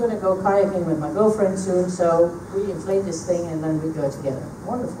 I'm going to go kayaking with my girlfriend soon, so we inflate this thing and then we go together.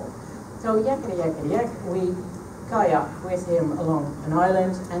 Wonderful. So yakety, we kayak with him along an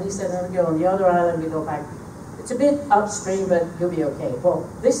island, and he said, then we go on the other island, we go back. It's a bit upstream, but you'll be okay. Well,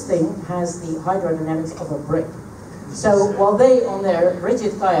 this thing has the hydrodynamics of a brick. So while they, on their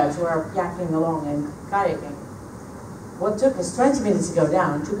rigid kayaks, were yakking along and kayaking, what took us 20 minutes to go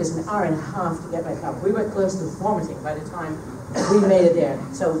down took us an hour and a half to get back up. We were close to vomiting by the time we made it there.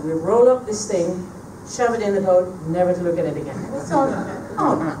 So we roll up this thing, shove it in the boat, never to look at it again. We thought,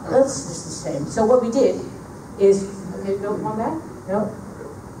 oh, that's just the same. So what we did is, okay, don't want that? No?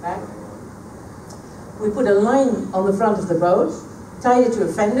 Back? We put a line on the front of the boat, tied it to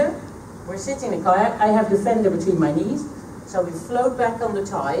a fender. We're sitting in a kayak. I have the fender between my knees. So we float back on the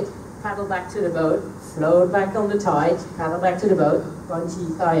tide, paddle back to the boat, float back on the tide, paddle back to the boat, bunchy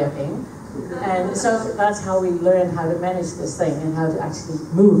kayaking. And so that's how we learned how to manage this thing and how to actually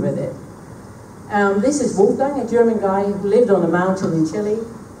move with it. This is Wolfgang, a German guy who lived on a mountain in Chile.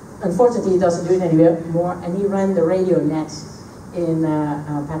 Unfortunately, he doesn't do it anymore, and he ran the radio net in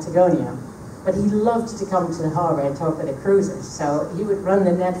Patagonia. But he loved to come to the harbor and talk with the cruisers, so he would run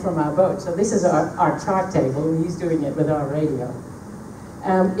the net from our boat. So this is our chart table, and he's doing it with our radio.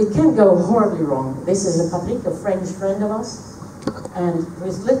 It can go horribly wrong. This is a Patrick, a French friend of us, and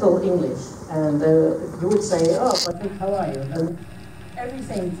with little English. And you would say, oh, Patrick, how are you? And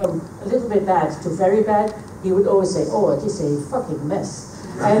everything from a little bit bad to very bad, he would always say, oh, it is a fucking mess.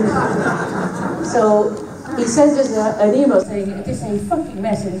 And so he sent us an email saying, it is a fucking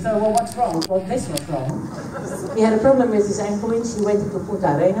mess. And he said, well, what's wrong? Well, this was wrong. He had a problem with his ankle inch. He went into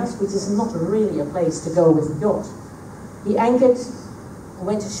Punta Arenas, which is not really a place to go with a yacht. He anchored,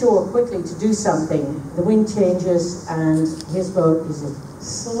 went ashore quickly to do something. The wind changes, and his boat is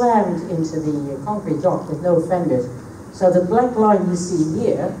slammed into the concrete dock with no fenders. So the black line you see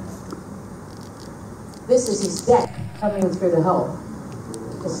here, this is his deck coming through the hull.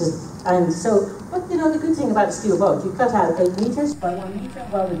 And so, but you know, the good thing about a steel boat, you cut out 8 meters by 1 meter,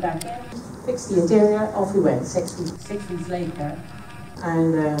 weld it back in, fix the interior, off we went, 6 weeks later.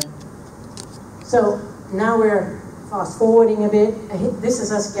 And so now we're fast forwarding a bit. This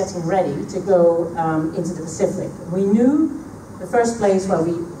is us getting ready to go into the Pacific. We knew the first place where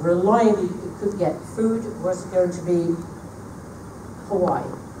we reliably could get food was going to be Hawaii.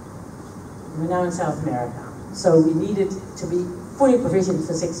 We're now in South America. So we needed to be fully provisioned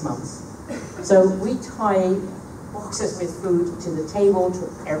for 6 months. So we tie boxes with food to the table, to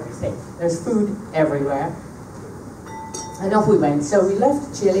everything. There's food everywhere. And off we went. So we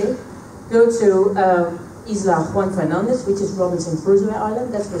left Chile, go to Isla Juan Fernandez, which is Robinson Crusoe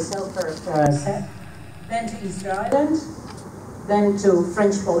Island. That's where Selkirk set. Then to Easter Island. Then to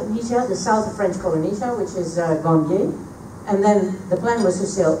French Polynesia, the south of French Polynesia, which is Gambier. And then the plan was to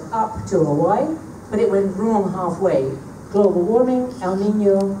sail up to Hawaii, but it went wrong halfway. Global warming, El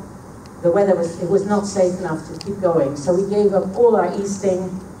Nino, the weather was not safe enough to keep going. So we gave up all our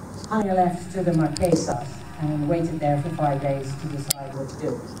easting, hung a left to the Marquesas, and waited there for 5 days to decide what to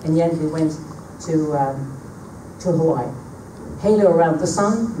do. In the end, we went to Hawaii. Halo around the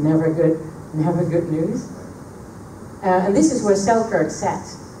sun, never good news. And this is where Selkirk sat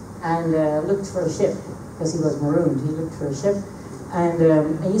and looked for a ship, because he was marooned. He looked for a ship. And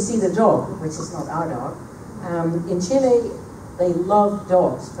you see the dog, which is not our dog. In Chile, they love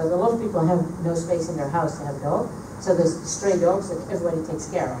dogs, but a lot of people have no space in their house to have a dog. So there's stray dogs that everybody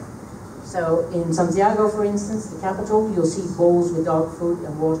takes care of. So in Santiago, for instance, the capital, you'll see bowls with dog food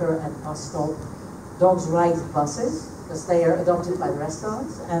and water at bus stop. Dogs ride buses, because they are adopted by the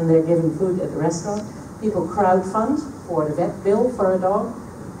restaurants, and they're given food at the restaurant. People crowdfund for the vet bill for a dog.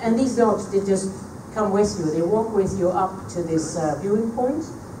 And these dogs, they just come with you. They walk with you up to this viewing point,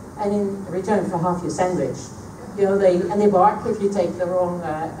 and in return for half your sandwich. You know, they bark if you take the wrong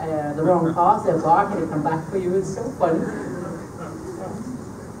path. They bark and they come back for you. It's so funny.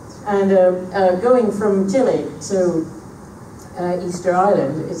 And going from Chile to Easter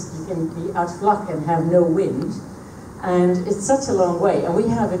Island, you can be out of luck and have no wind. And it's such a long way. And we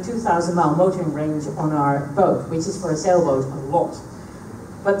have a 2,000-mile motoring range on our boat, which is for a sailboat a lot.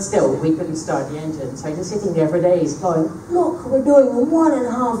 But still, we couldn't start the engine. So you're sitting there for days going, look, we're doing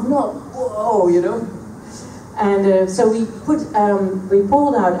 1.5 knots. Whoa, you know. And so we pulled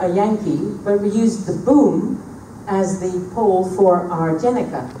out a Yankee, but we used the boom as the pole for our JANNEKE.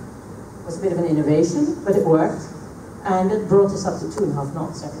 It was a bit of an innovation, but it worked. And it brought us up to 2.5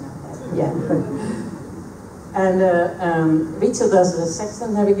 knots every now and then. Yeah. And WIETZE does the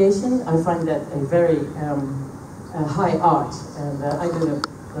sextant navigation. I find that a very high art. And I do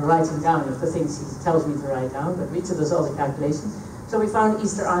the writing down of the things he tells me to write down, but WIETZE does all the calculations. So we found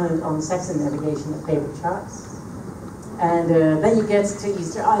Easter Island on sextant navigation and paper charts. And then you get to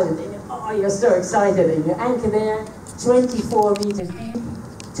Easter Island, and you're so excited, and you anchor there, 24 meters deep,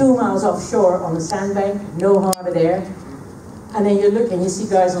 2 miles offshore on a sandbank, no harbor there. And then you look and you see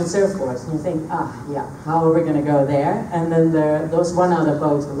guys on surfboards, and you think, yeah, how are we going to go there? And then there was one other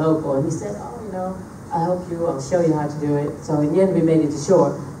boat, a local, and he said, you know, I'll help you, I'll show you how to do it. So in the end, we made it to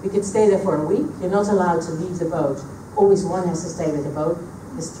shore. We could stay there for a week. You're not allowed to leave the boat. Always one has to stay with the boat.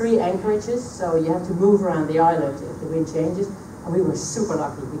 There's 3 anchorages, so you have to move around the island if the wind changes. And we were super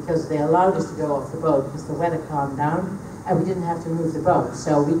lucky because they allowed us to go off the boat because the weather calmed down. and we didn't have to move the boat,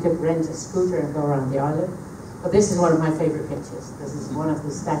 so we could rent a scooter and go around the island. But this is one of my favorite pictures. This is one of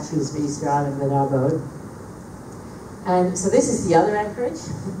the statues of Easter Island with our boat. And so this is the other anchorage.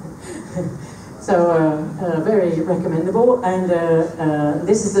 So very recommendable. And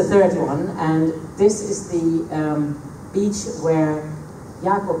this is the third one, and this is the beach where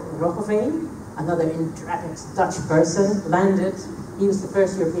Jacob Roggeveen, another intrepid Dutch person, landed. He was the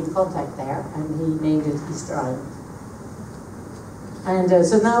first European contact there, and he named it Easter Island. And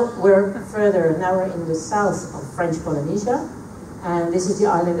so now we're further, now we're in the south of French Polynesia, and this is the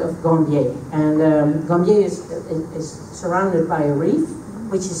island of Gambier. And Gambier is surrounded by a reef,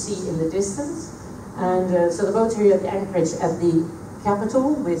 which you see in the distance. And so the boat here at the anchorage at the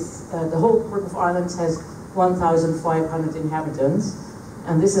capital, with the whole group of islands, has 1,500 inhabitants,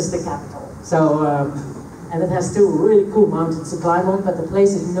 and this is the capital. So, and it has two really cool mountains to climb on, but the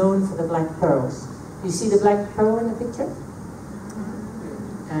place is known for the black pearls. You see the black pearl in the picture?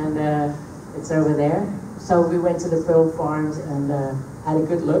 And it's over there. So we went to the pearl farms and had a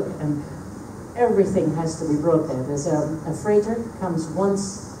good look, and everything has to be brought there. There's a freighter comes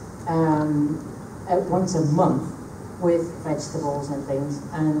once a month with vegetables and things,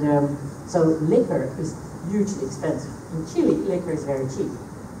 and so liquor is hugely expensive. In Chile, liquor is very cheap.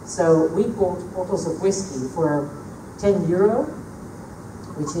 So we bought bottles of whiskey for €10,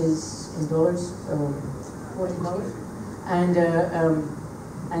 which is in dollars $40, and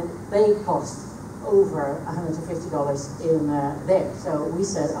they cost over $150 in there. So we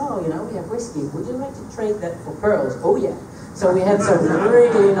said, oh, you know, we have whiskey. Would you like to trade that for pearls? Oh yeah. So we had some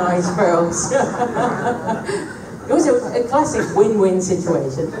really nice pearls. It was a classic win-win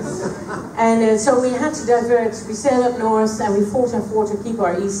situation. And so we had to divert. We sailed up north and we fought and fought to keep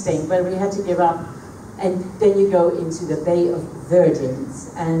our easting, but we had to give up. And then you go into the Bay of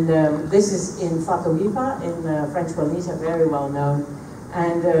Virgins. And this is in Fatoiva, in French Polynesia, very well known.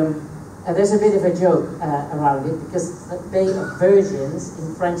 And there's a bit of a joke around it, because the Bay of Virgins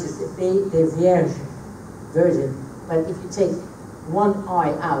in French is the Bay des Vierges, virgin. But if you take one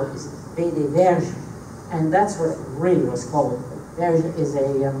I out, it's Bay des Verges. And that's what it really was called. Verge is a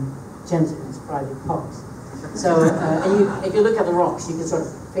gentleman's private part. So if you look at the rocks, you can sort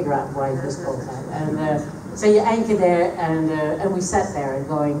of figure out why it was called that. And so you anchor there, and we sat there and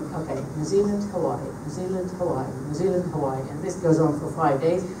going, okay, New Zealand, Hawaii, New Zealand, Hawaii, New Zealand, Hawaii, and this goes on for 5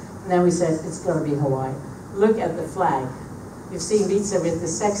 days. And then we said, it's going to be Hawaii. Look at the flag. You've seen WIETZE with the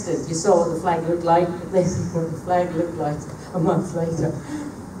sextant. You saw what the flag looked like. This is what the flag looked like a month later.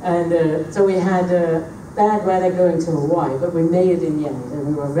 And so we had bad weather going to Hawaii, but we made it in the end, and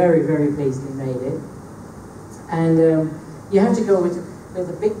we were very, very pleased we made it. And you have to go with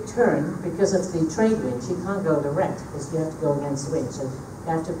a big turn because of the trade winds. You can't go direct because you have to go against the wind. So you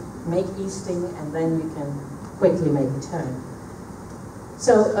have to make easting, and then you can quickly make a turn.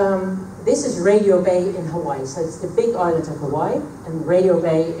 So this is Radio Bay in Hawaii. So it's the big island of Hawaii, and Radio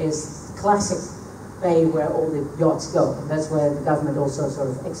Bay is the classic bay where all the yachts go. And that's where the government also sort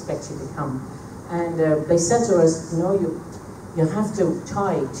of expects you to come. And they said to us, you know, you have to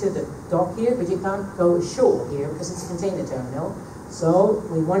tie to the dock here, but you can't go ashore here because it's a container terminal. So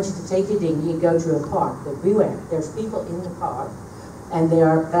we want you to take your dinghy and go to a park. But beware, there's people in the park, and they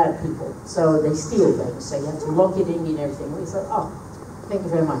are bad people. So they steal things. So you have to lock your dinghy and everything. We said, oh, thank you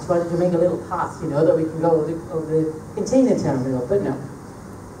very much. Why don't you make a little path, you know, that we can go over the container terminal? But no.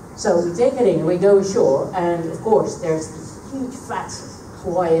 So we take it in, and we go ashore, and of course there's this huge fat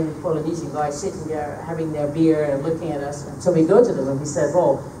Hawaiian Polynesian guys sitting there having their beer and looking at us. And so we go to them and we said,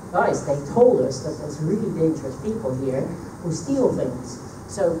 well, guys, they told us that there's really dangerous people here who steal things.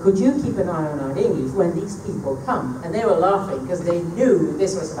 So could you keep an eye on our dinghies when these people come? And they were laughing because they knew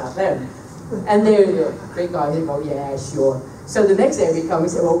this was about them. And they were big guys, they go, yeah, sure. So the next day we come, we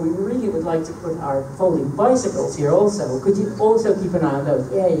said, well, we really would like to put our folding bicycles here also. Could you also keep an eye on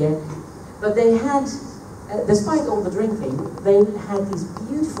those? Yeah, yeah. But they had, despite all the drinking, they had these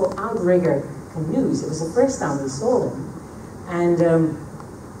beautiful outrigger canoes. It was the first time we saw them. And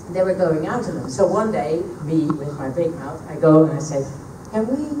they were going out in them. So one day, me, with my big mouth, I go and I said, can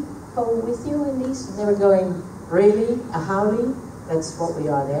we go with you in these? And they were going, really? A haole? That's what we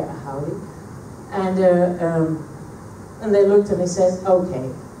are there, a haole. And they looked and they said, okay.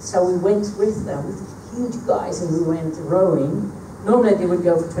 So we went with them, with huge guys, and we went rowing. Normally they would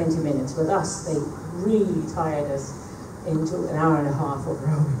go for 20 minutes. With us, they really tired us into an hour and a half of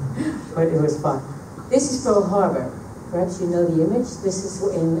rowing. But it was fun. This is Pearl Harbor. Perhaps you know the image. This is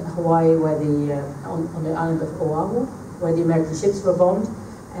in Hawaii, where on the island of Oahu, where the American ships were bombed.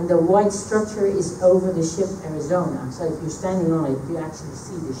 And the white structure is over the ship Arizona. So if you're standing on it, you actually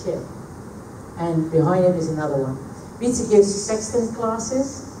see the ship. And behind it is another one. WIETZE gives sextant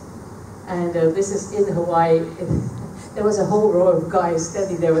classes, and this is in Hawaii. There was a whole row of guys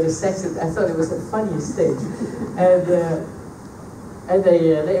standing there with a sextant. I thought it was the funniest thing, and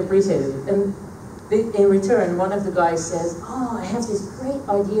they appreciated it. And in return, one of the guys says, "Oh, I have this great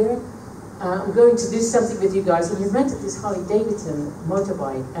idea. I'm going to do something with you guys." And he rented this Harley Davidson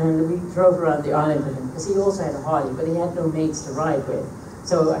motorbike, and we drove around the island with him, because he also had a Harley, but he had no mates to ride with.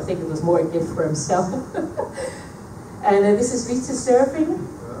 So I think it was more a gift for himself. And this is WIETZE surfing.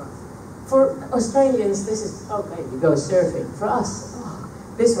 For Australians, this is, okay, you go surfing. For us,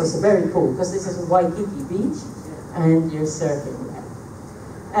 this was very cool, because this is Waikiki Beach, and you're surfing there.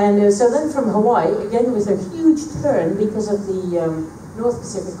 And so then from Hawaii, again with a huge turn, because of the North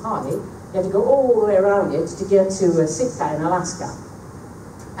Pacific High, you have to go all the way around it to get to Sitka in Alaska.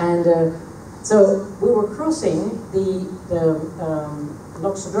 And so we were crossing the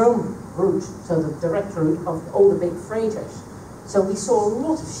Loxodrome route, so the direct route of all the big freighters. So we saw a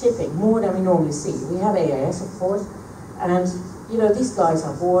lot of shipping, more than we normally see. We have AIS, of course, and you know, these guys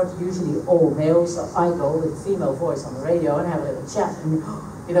are bored, usually all males, so I go with a female voice on the radio and have a little chat, and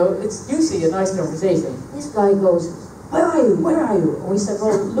you know, it's usually a nice conversation. This guy goes, "Where are you? Where are you?" And we said,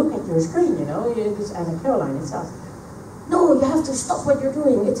 "Well, look at your screen, you know, it's Anna Caroline, it's us." "No, you have to stop what you're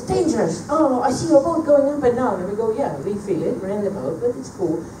doing, it's dangerous. Oh, I see your boat going up and down." And we go, "Yeah, we feel it, we're in the boat, but it's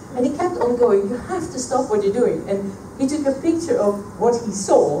cool." And he kept on going, "You have to stop what you're doing." And he took a picture of what he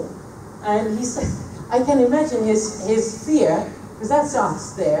saw, and he said, I can imagine his fear, because that's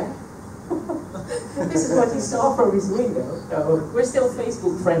us there. This is what he saw from his window. So we're still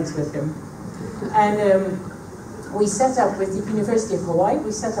Facebook friends with him. And we set up, with the University of Hawaii,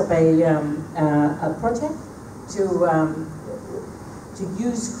 we set up a project to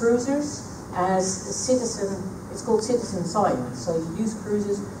use cruisers as citizen, it's called citizen science. So you use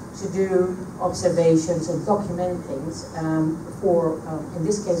cruisers to do observations and document things for, in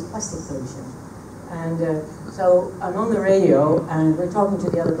this case, plastic pollution. And so I'm on the radio, and we're talking to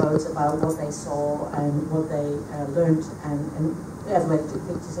the other boats about what they saw and what they learned, and everybody took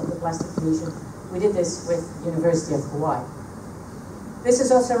pictures of the plastic pollution. We did this with the University of Hawaii. This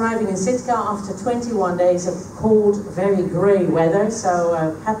is us arriving in Sitka after 21 days of cold, very grey weather,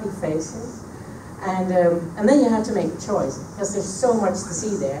 so happy faces. And then you have to make a choice, because there's so much to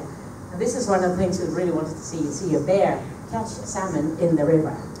see there. And this is one of the things we really wanted to see a bear catch salmon in the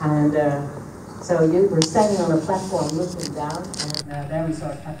river. And so we're standing on a platform looking down, and there we saw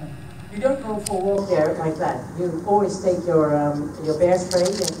it happen. You don't go for a walk there like that. You always take your bear spray,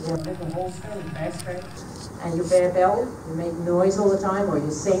 you have a little holster with bear spray, and your bear bell. You make noise all the time, or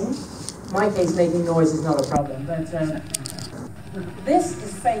you sing. In my case, making noise is not a problem, but this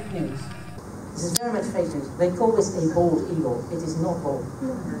is fake news. This is very much fake news. They call this a bald eagle. It is not bald.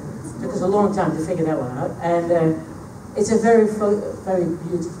 It took us a long time to figure that one out, and it's a very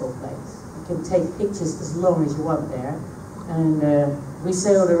beautiful place. You can take pictures as long as you want there, and we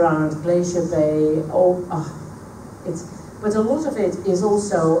sailed around Glacier Bay. But a lot of it is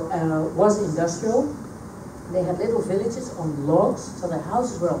also was industrial. They had little villages on logs, so the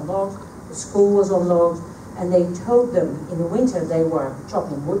houses were on logs, the school was on logs, and they towed them. In the winter they were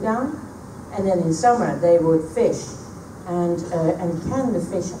chopping wood down, and then in summer they would fish and can the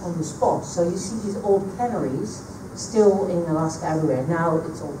fish on the spot. So you see these old canneries still in Alaska everywhere. Now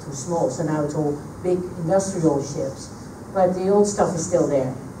it's all too small, so now it's all big industrial ships. But the old stuff is still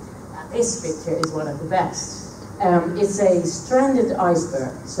there. Now, this picture is one of the best. It's a stranded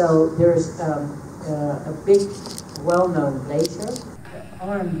iceberg. So there's a big, well-known glacier. The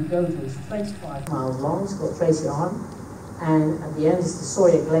arm you go to is 25 miles long. It's called Tracy Arm. And at the end is the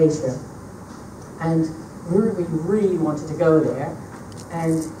Sawyer Glacier. And we really wanted to go there.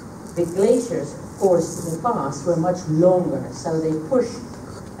 And the glaciers, of course, in the past were much longer. So they push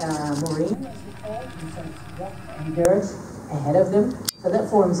moraine, as we call it, and so it's rock and dirt ahead of them. So that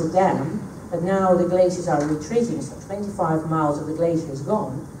forms a dam. But now the glaciers are retreating, so 25 miles of the glacier is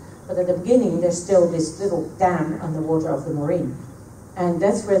gone. But at the beginning, there's still this little dam underwater of the moraine. And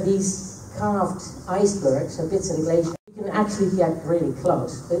that's where these carved icebergs, so bits of the glacier, you can actually get really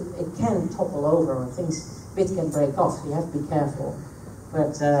close. But it can topple over, and bits can break off, so you have to be careful.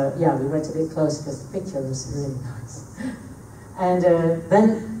 But yeah, we went a bit close because the picture was really nice. And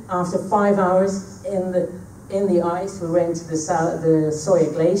then, after 5 hours in the ice, we went to the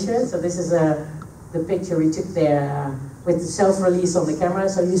Sawyer Glacier. So this is the picture we took there with the self-release on the camera.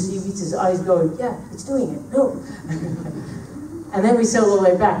 So you see WIETZE's eyes going, yeah, it's doing it, no. And then we sailed all the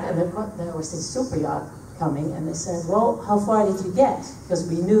way back, and there was this super yacht coming, and they said, well, how far did you get? Because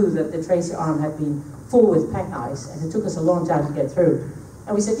we knew that the Tracy Arm had been full with pack ice, and it took us a long time to get through.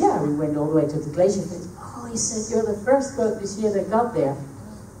 And we said, yeah, we went all the way to the glacier. Oh, he said, you're the first boat this year that got there.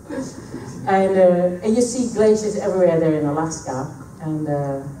 And you see glaciers everywhere there in Alaska. And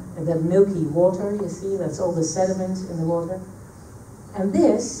the milky water, you see, that's all the sediment in the water. And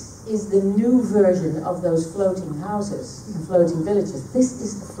this is the new version of those floating houses, the floating villages. This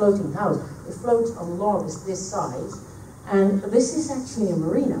is the floating house. It floats on logs this size. And this is actually a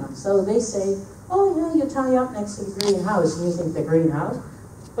marina. So they say, oh yeah, you tie up next to the greenhouse and you think the greenhouse.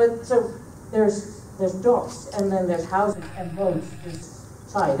 But so there's docks and then there's houses and boats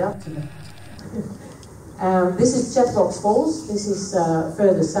just tied up to them. This is Chatbox Falls. This is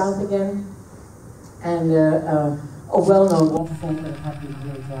further south again. And a well-known waterfall that happens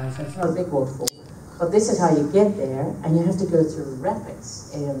really dry, so it's not a big waterfall. But this is how you get there, and you have to go through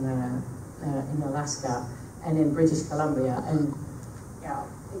rapids in Alaska and in British Columbia. And yeah,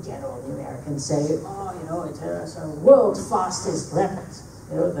 in general, the Americans say, oh, you know, it's a world's fastest rapids.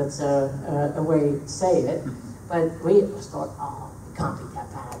 You know, that's a way to say it. But we always thought, oh, it can't be that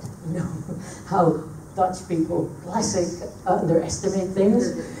bad. You know, how Dutch people, classic, underestimate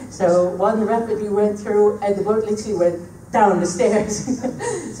things. So one rapid we went through, and the boat literally went down the stairs.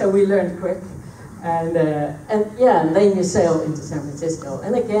 So we learned quick. And yeah, and then you sail into San Francisco.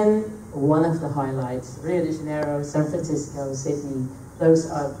 And again, one of the highlights, Rio de Janeiro, San Francisco, Sydney, those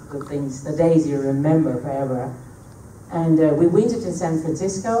are the things, the days you remember forever. And we wintered in San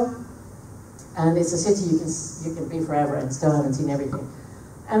Francisco, and it's a city you can be forever and still haven't seen everything.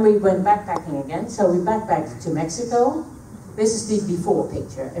 And we went backpacking again, so we backpacked to Mexico. This is the before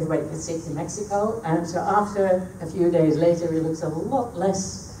picture. Everybody can see in Mexico. And so after a few days later, it looks a lot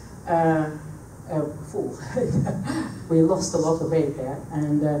less full. We lost a lot of weight there.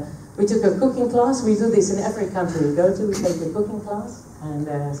 And we took a cooking class. We do this in every country we go to. We take a cooking class. And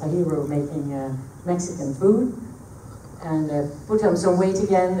Sahiro making Mexican food. And put on some weight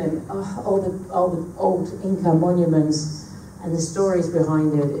again. And all the old Inca monuments. And the stories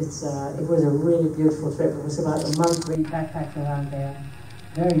behind it, it was a really beautiful trip. It was about a month we backpacked around there.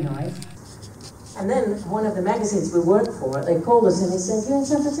 Very nice. And then one of the magazines we worked for, they called us and they said, you're in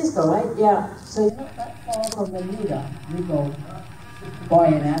San Francisco, right? Yeah. So you're not that far from Bermuda. We go buy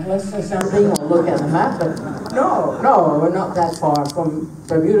an atlas or something or look at the map. But no, we're not that far from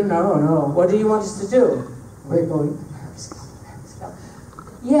Bermuda. No. What do you want us to do? We're going, Mexico.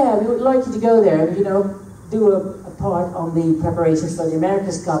 Yeah, we would like you to go there and, you know, do a part on the preparations for the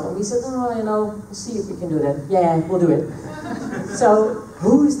America's Cup. And we said, oh, you know, we'll see if we can do that. Yeah, we'll do it. So,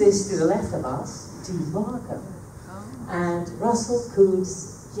 who's this to the left of us? Tim Barker. And Russell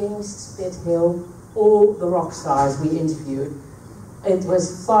Coates, James Spithill, all the rock stars we interviewed. It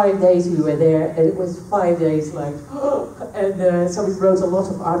was 5 days we were there, and it was 5 days like, and so we wrote a lot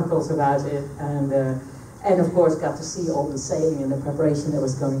of articles about it, and of course got to see all the sailing and the preparation that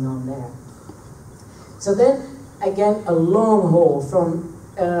was going on there. So then, again, a long haul from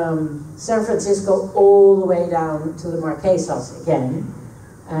San Francisco all the way down to the Marquesas again.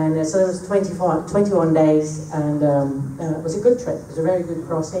 And so it was 21 days, and it was a good trip. It was a very good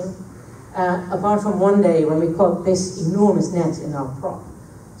crossing. Apart from one day when we caught this enormous net in our prop.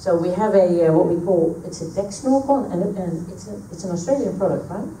 So we have a, what we call, it's a deck snorkel, and it's an Australian product,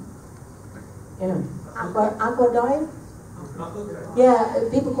 right? Yeah. Aqua dive? Yeah,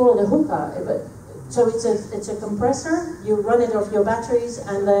 people call it a hookah, but so it's a compressor. You run it off your batteries,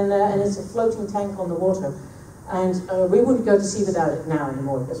 and then and it's a floating tank on the water. And we wouldn't go to sea without it now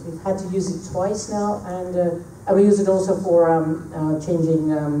anymore because we've had to use it twice now, and we use it also for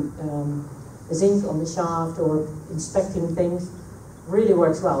changing zinc on the shaft or inspecting things. Really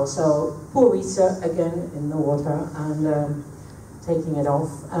works well. So poor WIETZE again in the water and taking it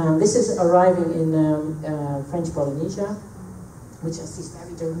off. This is arriving in French Polynesia, which has these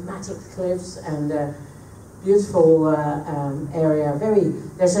very dramatic cliffs and beautiful area.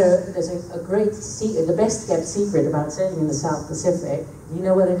 There's a great secret, the best kept secret about sailing in the South Pacific. Do you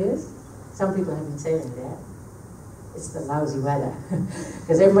know what it is? Some people have been sailing there. It's the lousy weather.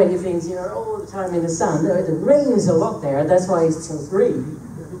 Because everybody thinks you're all the time in the sun. It rains a lot there, that's why it's so green.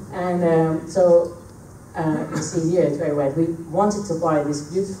 And so you see here, it's very wet. We wanted to buy this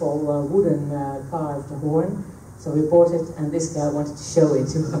beautiful wooden carved horn. So we bought it, and this guy wanted to show it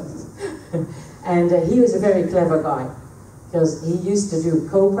to us. And he was a very clever guy, because he used to do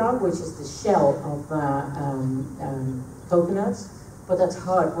copra, which is the shell of coconuts, but that's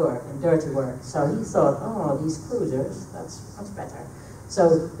hard work and dirty work. So he thought, oh, these cruisers, that's much better.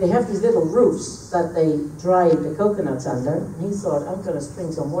 So they have these little roofs that they dry the coconuts under, and he thought, I'm going to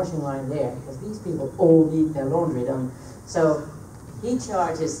string some washing line there, because these people all need their laundry done. So he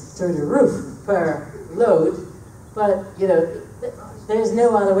charges through the roof per load, but, you know, there's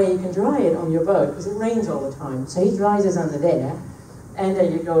no other way you can dry it on your boat because it rains all the time. So he dries it under there, and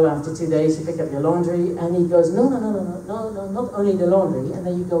then you go after 2 days, you pick up your laundry, and he goes, no, not only the laundry, and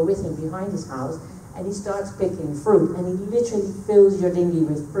then you go with him behind his house, and he starts picking fruit, and he literally fills your dinghy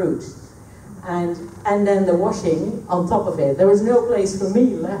with fruit. And then the washing on top of it. There was no place for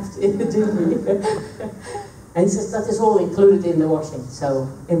me left in the dinghy. And he says that is all included in the washing. So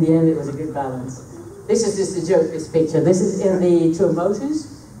in the end it was a good balance. This is just a joke, this picture. This is in the Tuamotus.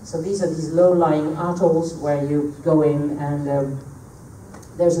 So these are these low-lying atolls where you go in and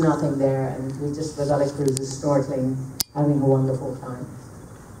there's nothing there, and we just with other cruisers snorkeling, having a wonderful time.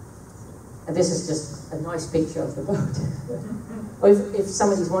 And this is just a nice picture of the boat. Well, if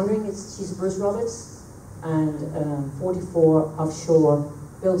somebody's wondering, she's Bruce Roberts, and 44 offshore,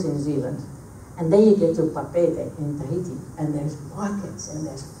 built in New Zealand. And then you get to Papeete in Tahiti, and there's markets, and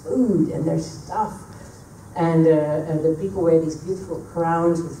there's food, and there's stuff. And the people wear these beautiful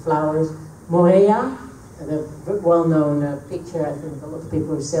crowns with flowers. Morea, the well-known picture, I think a lot of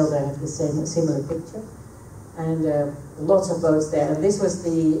people who sail there have the same similar picture. And lots of boats there. And this was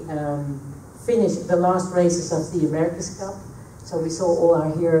the finish, the last races of the America's Cup. So we saw all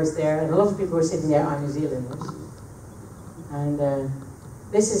our heroes there, and a lot of people were sitting there are New Zealanders. And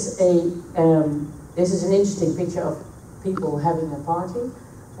this is an interesting picture of people having a party.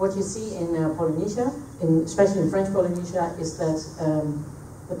 What you see in Polynesia, especially in French Polynesia, is that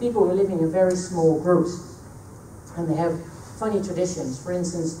the people were living in very small groups, and they have funny traditions. For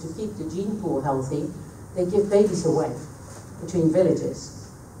instance, to keep the gene pool healthy, they give babies away between villages.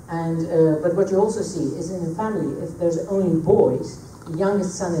 And but what you also see is in a family, if there's only boys, the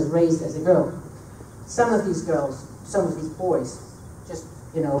youngest son is raised as a girl. Some of these girls, some of these boys, just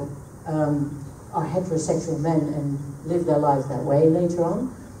are heterosexual men and live their life that way later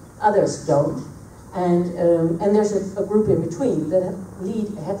on. Others don't. And there's a group in between that lead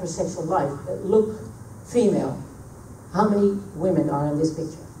a heterosexual life, that look female. How many women are in this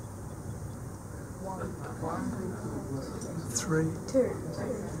picture? 3. 2.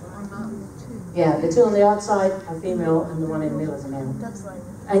 Yeah, the 2 on the outside are female, and the one in the middle is a male.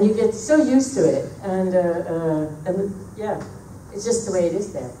 And you get so used to it, and yeah, it's just the way it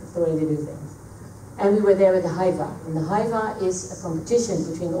is there. It's the way they do things. And we were there with the Haiva, and the Haiva is a competition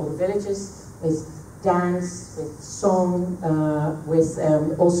between all the villages with dance, with song, with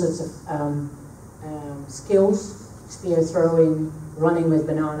all sorts of skills, spear throwing, running with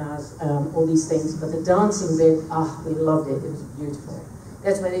bananas, all these things. But the dancing bit, we loved it. It was beautiful.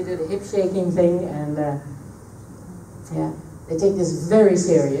 That's where they do the hip shaking thing, and yeah, they take this very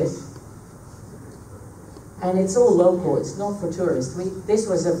serious. And it's all local. It's not for tourists. This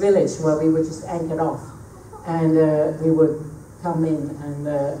was a village where we were just anchored off, and we would come in, and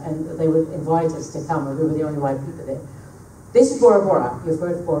they would invite us to come, and we were the only white people there. This is Bora Bora. You've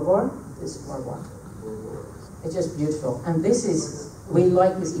heard of Bora Bora? This is Bora Bora. It's just beautiful. And this is, we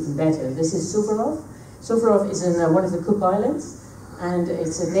like this even better. This is Suvarov. Suvarov is in one of the Cook Islands, and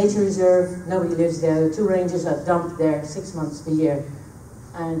it's a nature reserve. Nobody lives there. The 2 rangers are dumped there 6 months per year,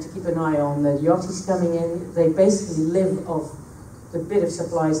 and to keep an eye on the yachties coming in. They basically live off the bit of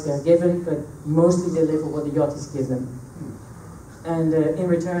supplies they're given, but mostly they live on what the yachties give them. And in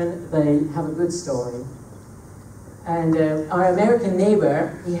return, they have a good story. And our American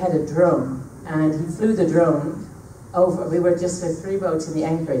neighbor, he had a drone, and he flew the drone over. We were just with 3 boats in the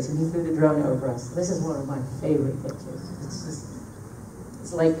anchorage, and he flew the drone over us. This is one of my favorite pictures.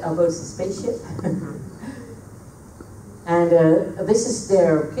 It's like our boat's a spaceship. And this is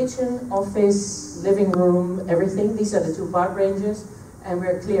their kitchen, office, living room, everything. These are the 2 park rangers, and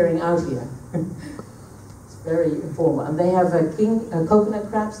we're clearing out here. It's very informal. And they have coconut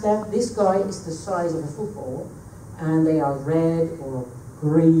crabs there. This guy is the size of a football, and they are red or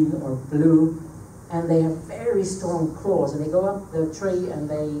green or blue, and they have very strong claws, and they go up the tree and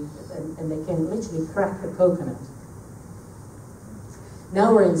they can literally crack a coconut.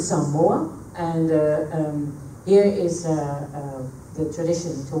 Now we're in Samoa, and here is the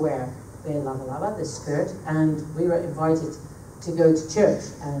tradition to wear the lava lava, the skirt, and we were invited to go to church,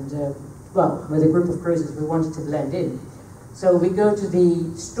 and well, with a group of cruisers we wanted to blend in. So we go to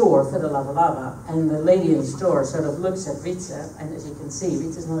the store for the lava lava, and the lady in the store sort of looks at WIETZE, and as you can see,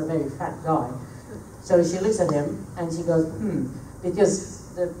 WIETZE's not a very fat guy. So she looks at him, and she goes, because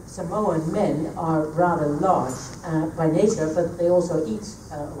the Samoan men are rather large by nature, but they also eat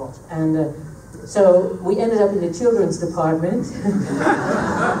a lot. And so we ended up in the children's department,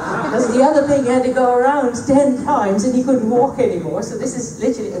 because the other thing had to go around 10 times, and he couldn't walk anymore. So this is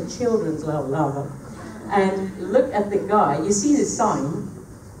literally a children's lava lava. And look at the guy. You see the sign,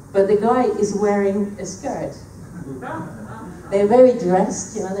 but the guy is wearing a skirt. They're very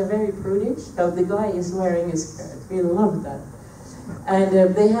dressed, you know, they're very prudish. So the guy is wearing a skirt. We love that.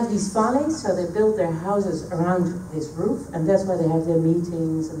 And they have these valleys, so they build their houses around this roof, and that's why they have their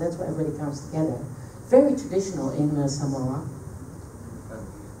meetings, and that's why everybody comes together. Very traditional in Samoa.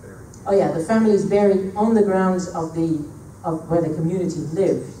 Oh yeah, the family is buried on the grounds of where the community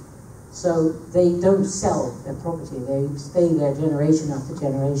lives. So they don't sell their property; they stay there generation after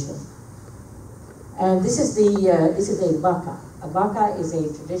generation. And this is a baka. A baka is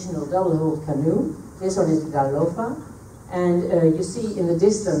a traditional double-hulled canoe. This one is the galofa. And you see in the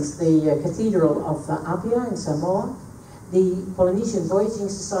distance the cathedral of Apia in Samoa. The Polynesian Voyaging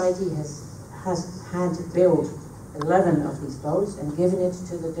Society has had built 11 of these boats and given it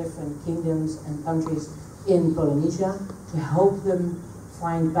to the different kingdoms and countries in Polynesia to help them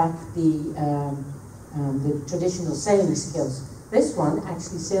find back the traditional sailing skills. This one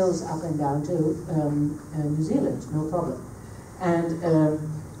actually sails up and down to New Zealand, no problem. And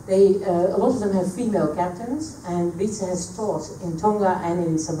a lot of them have female captains, and WIETZE has taught in Tonga and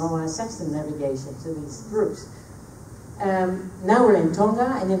in Samoa sextant navigation to these groups. Now we're in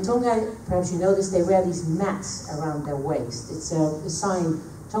Tonga, and in Tonga, perhaps you know this, they wear these mats around their waist. It's a sign,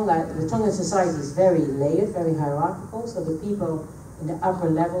 the Tongan society is very layered, very hierarchical, so the people in the upper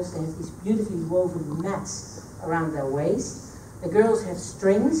levels, they have these beautifully woven mats around their waist. The girls have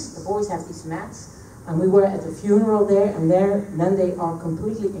strings, the boys have these mats. And we were at a funeral there, and then they are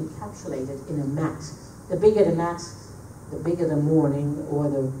completely encapsulated in a mat. The bigger the mat, the bigger the mourning, or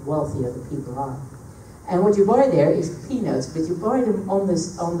the wealthier the people are. And what you buy there is peanuts, but you buy them on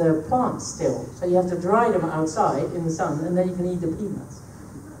the plant still. So you have to dry them outside in the sun, and then you can eat the peanuts.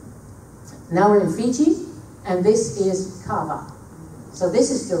 Now we're in Fiji, and this is kava. So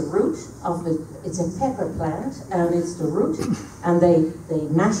this is the root of it's a pepper plant, and it's the root, and they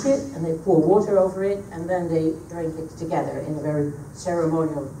mash it, and they pour water over it, and then they drink it together in a very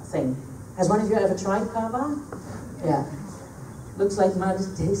ceremonial thing. Has one of you ever tried kava? Yeah. Looks like mud,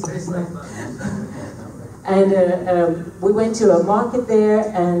 tastes like mud. And we went to a market there,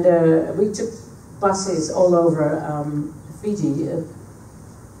 and we took buses all over Fiji,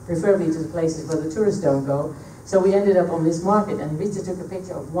 preferably to the places where the tourists don't go. So we ended up on this market, and WIETZE took a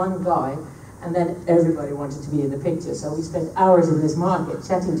picture of one guy, and then everybody wanted to be in the picture. So we spent hours in this market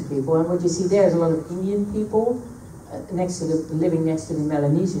chatting to people, and what you see there is a lot of Indian people living next to the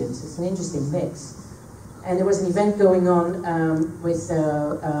Melanesians. It's an interesting mix. And there was an event going on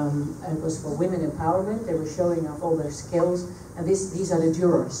it was for women empowerment. They were showing off all their skills, and these are the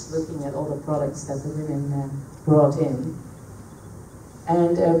jurors looking at all the products that the women brought in.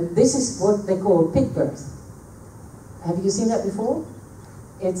 And this is what they call pig birth. Have you seen that before?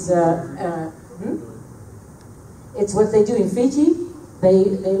 It's what they do in Fiji.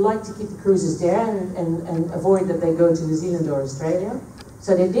 They like to keep the cruises there and avoid that they go to New Zealand or Australia.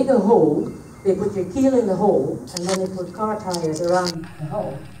 So they dig a hole, they put your keel in the hole, and then they put car tires around the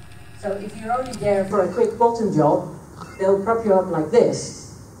hole. So if you're only there for a quick bottom job, they'll prop you up like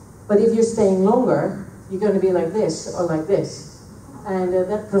this. But if you're staying longer, you're going to be like this or like this. And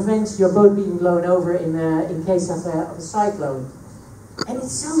that prevents your boat being blown over in case of a cyclone. And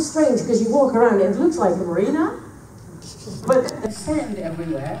it's so strange because you walk around and it looks like a marina, but there's sand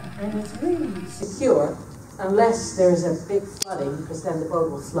everywhere, and it's really secure unless there's a big flooding, because then the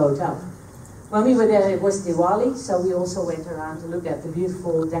boat will float up. When we were there, it was Diwali, so we also went around to look at the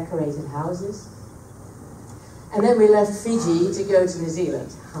beautiful decorated houses. And then we left Fiji to go to New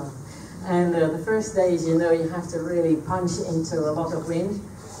Zealand. And the first days, you know, you have to really punch into a lot of wind,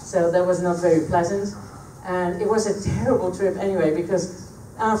 so that was not very pleasant. And it was a terrible trip anyway, because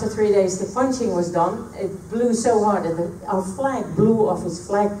after 3 days the punching was done. It blew so hard that our flag blew off its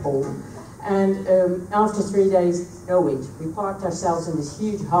flagpole. And after 3 days, no wind. We parked ourselves in this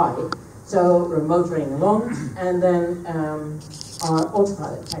huge high, so we're motoring along, and then our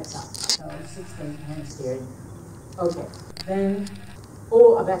autopilot packs up. So 16 hand steering. Okay, then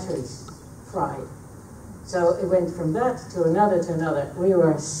all our batteries fried. So it went from that to another to another. We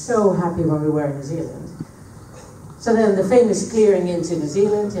were so happy when we were in New Zealand. So then the famous clearing into New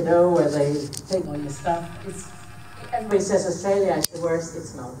Zealand, you know, where they take all your stuff. Everybody says Australia is the worst.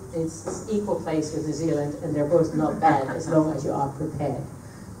 It's not. It's equal place with New Zealand, and they're both not bad as long as you are prepared.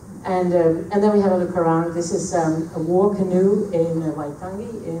 And then we had a look around. This is a war canoe in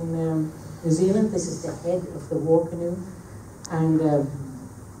Waitangi in New Zealand. This is the head of the war canoe. And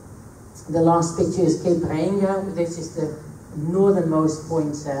the last picture is Cape Reinga. This is the northernmost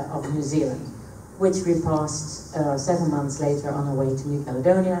point of New Zealand, which we passed 7 months later on our way to New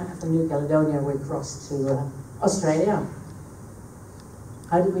Caledonia. From New Caledonia, we crossed to Australia.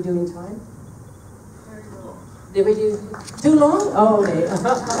 How did we do in time? Did we do too long? Oh, okay.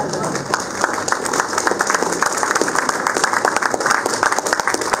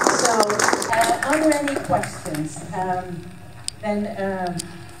 So, are there any questions?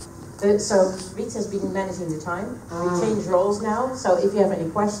 So WIETZE has been managing the time. We change roles now, so if you have any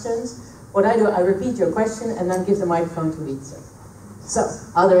questions, what I do, I repeat your question and then give the microphone to WIETZE. So,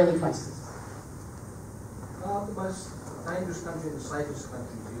 are there any questions? The most dangerous country and the safest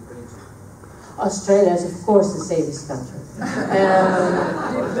country you've been to? Australia is, of course, the safest country.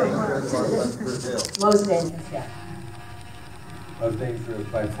 Most dangerous, yeah. Most dangerous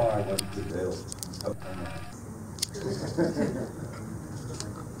by far was Brazil.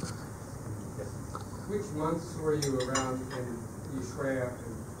 Which months were you around in Israel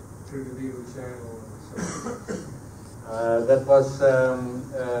and through the Beagle Channel and so That was,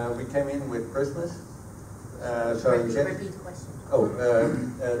 we came in with Christmas. Repeat the question. Oh,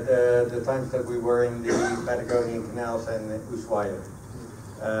 the times that we were in the Patagonian canals and Ushuaia.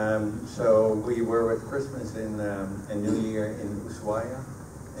 So we were with Christmas in and New Year in Ushuaia,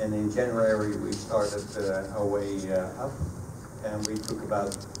 and in January we started our way up, and we took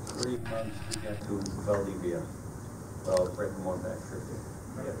about 3 months to get to Valdivia. Well, Fremantle actually.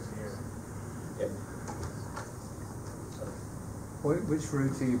 Yeah. Which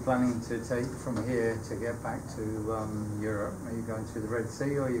route are you planning to take from here to get back to Europe? Are you going through the Red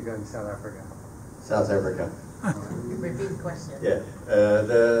Sea or are you going to South Africa? South Africa. Repeat the question. Yeah,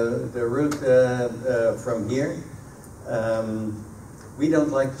 the route from here, we don't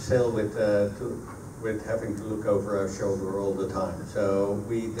like to sail with having to look over our shoulder all the time. So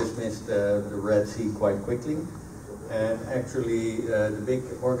we dismissed the Red Sea quite quickly. And actually, the big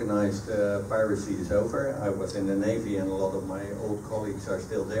organized piracy is over. I was in the Navy, and a lot of my old colleagues are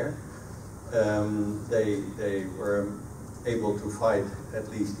still there. They were able to fight at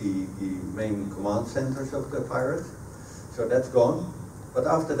least the main command centers of the pirates. So that's gone. But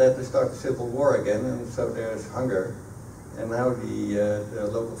after that, they start the civil war again, and so there's hunger. And now the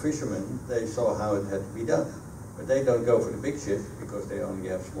local fishermen, they saw how it had to be done. But they don't go for the big ships because they only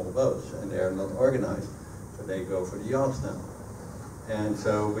have small boats, and they are not organized. They go for the yachts now. And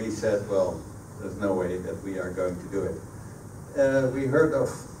so we said, well, there's no way that we are going to do it. We heard of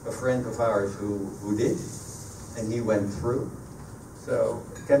a friend of ours who did, and he went through. So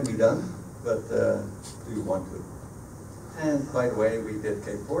it can be done, but do you want to? And by the way, we did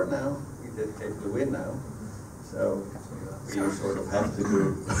Cape Horn now, we did Cape Lewin now. So we sort of have to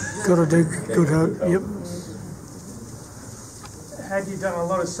do... Gotta do good hope, yep. Had you done a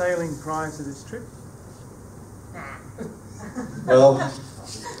lot of sailing prior to this trip? Well,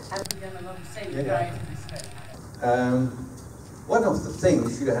 Have you done a lot of sailing prior to this trip? One of the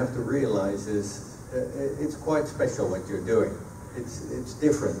things you have to realize is it's quite special what you're doing. It's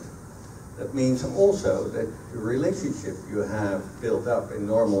different. That means also that the relationship you have built up in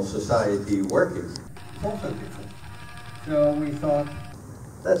normal society working is also different. So we thought,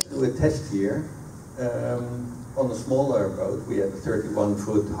 let's do a test here. On a smaller boat, we had a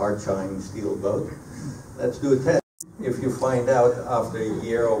 31-foot hard-chine steel boat. Let's do a test. If you find out after a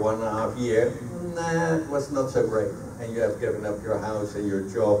year or 1.5 years, nah, it was not so great, and you have given up your house and your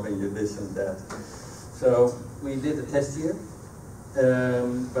job and your this and that. So we did a test year,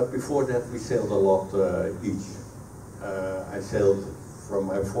 but before that we sailed a lot each. I sailed from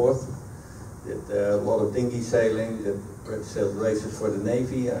my fourth, did a lot of dinghy sailing, sailed races for the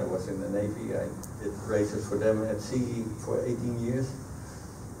Navy. I was in the Navy, I did races for them at sea for 18 years.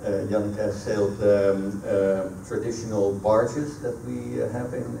 Janneke has sailed traditional barges that we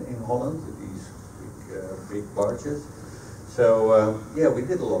have in Holland, these big barges. So yeah, we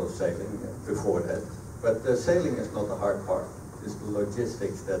did a lot of sailing before that. But sailing is not the hard part. It's the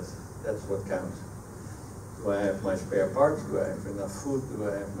logistics that's what counts. Do I have my spare parts? Do I have enough food? Do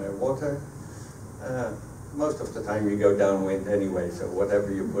I have my water? Most of the time you go downwind anyway, so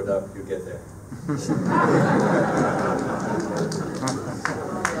whatever you put up, you get there.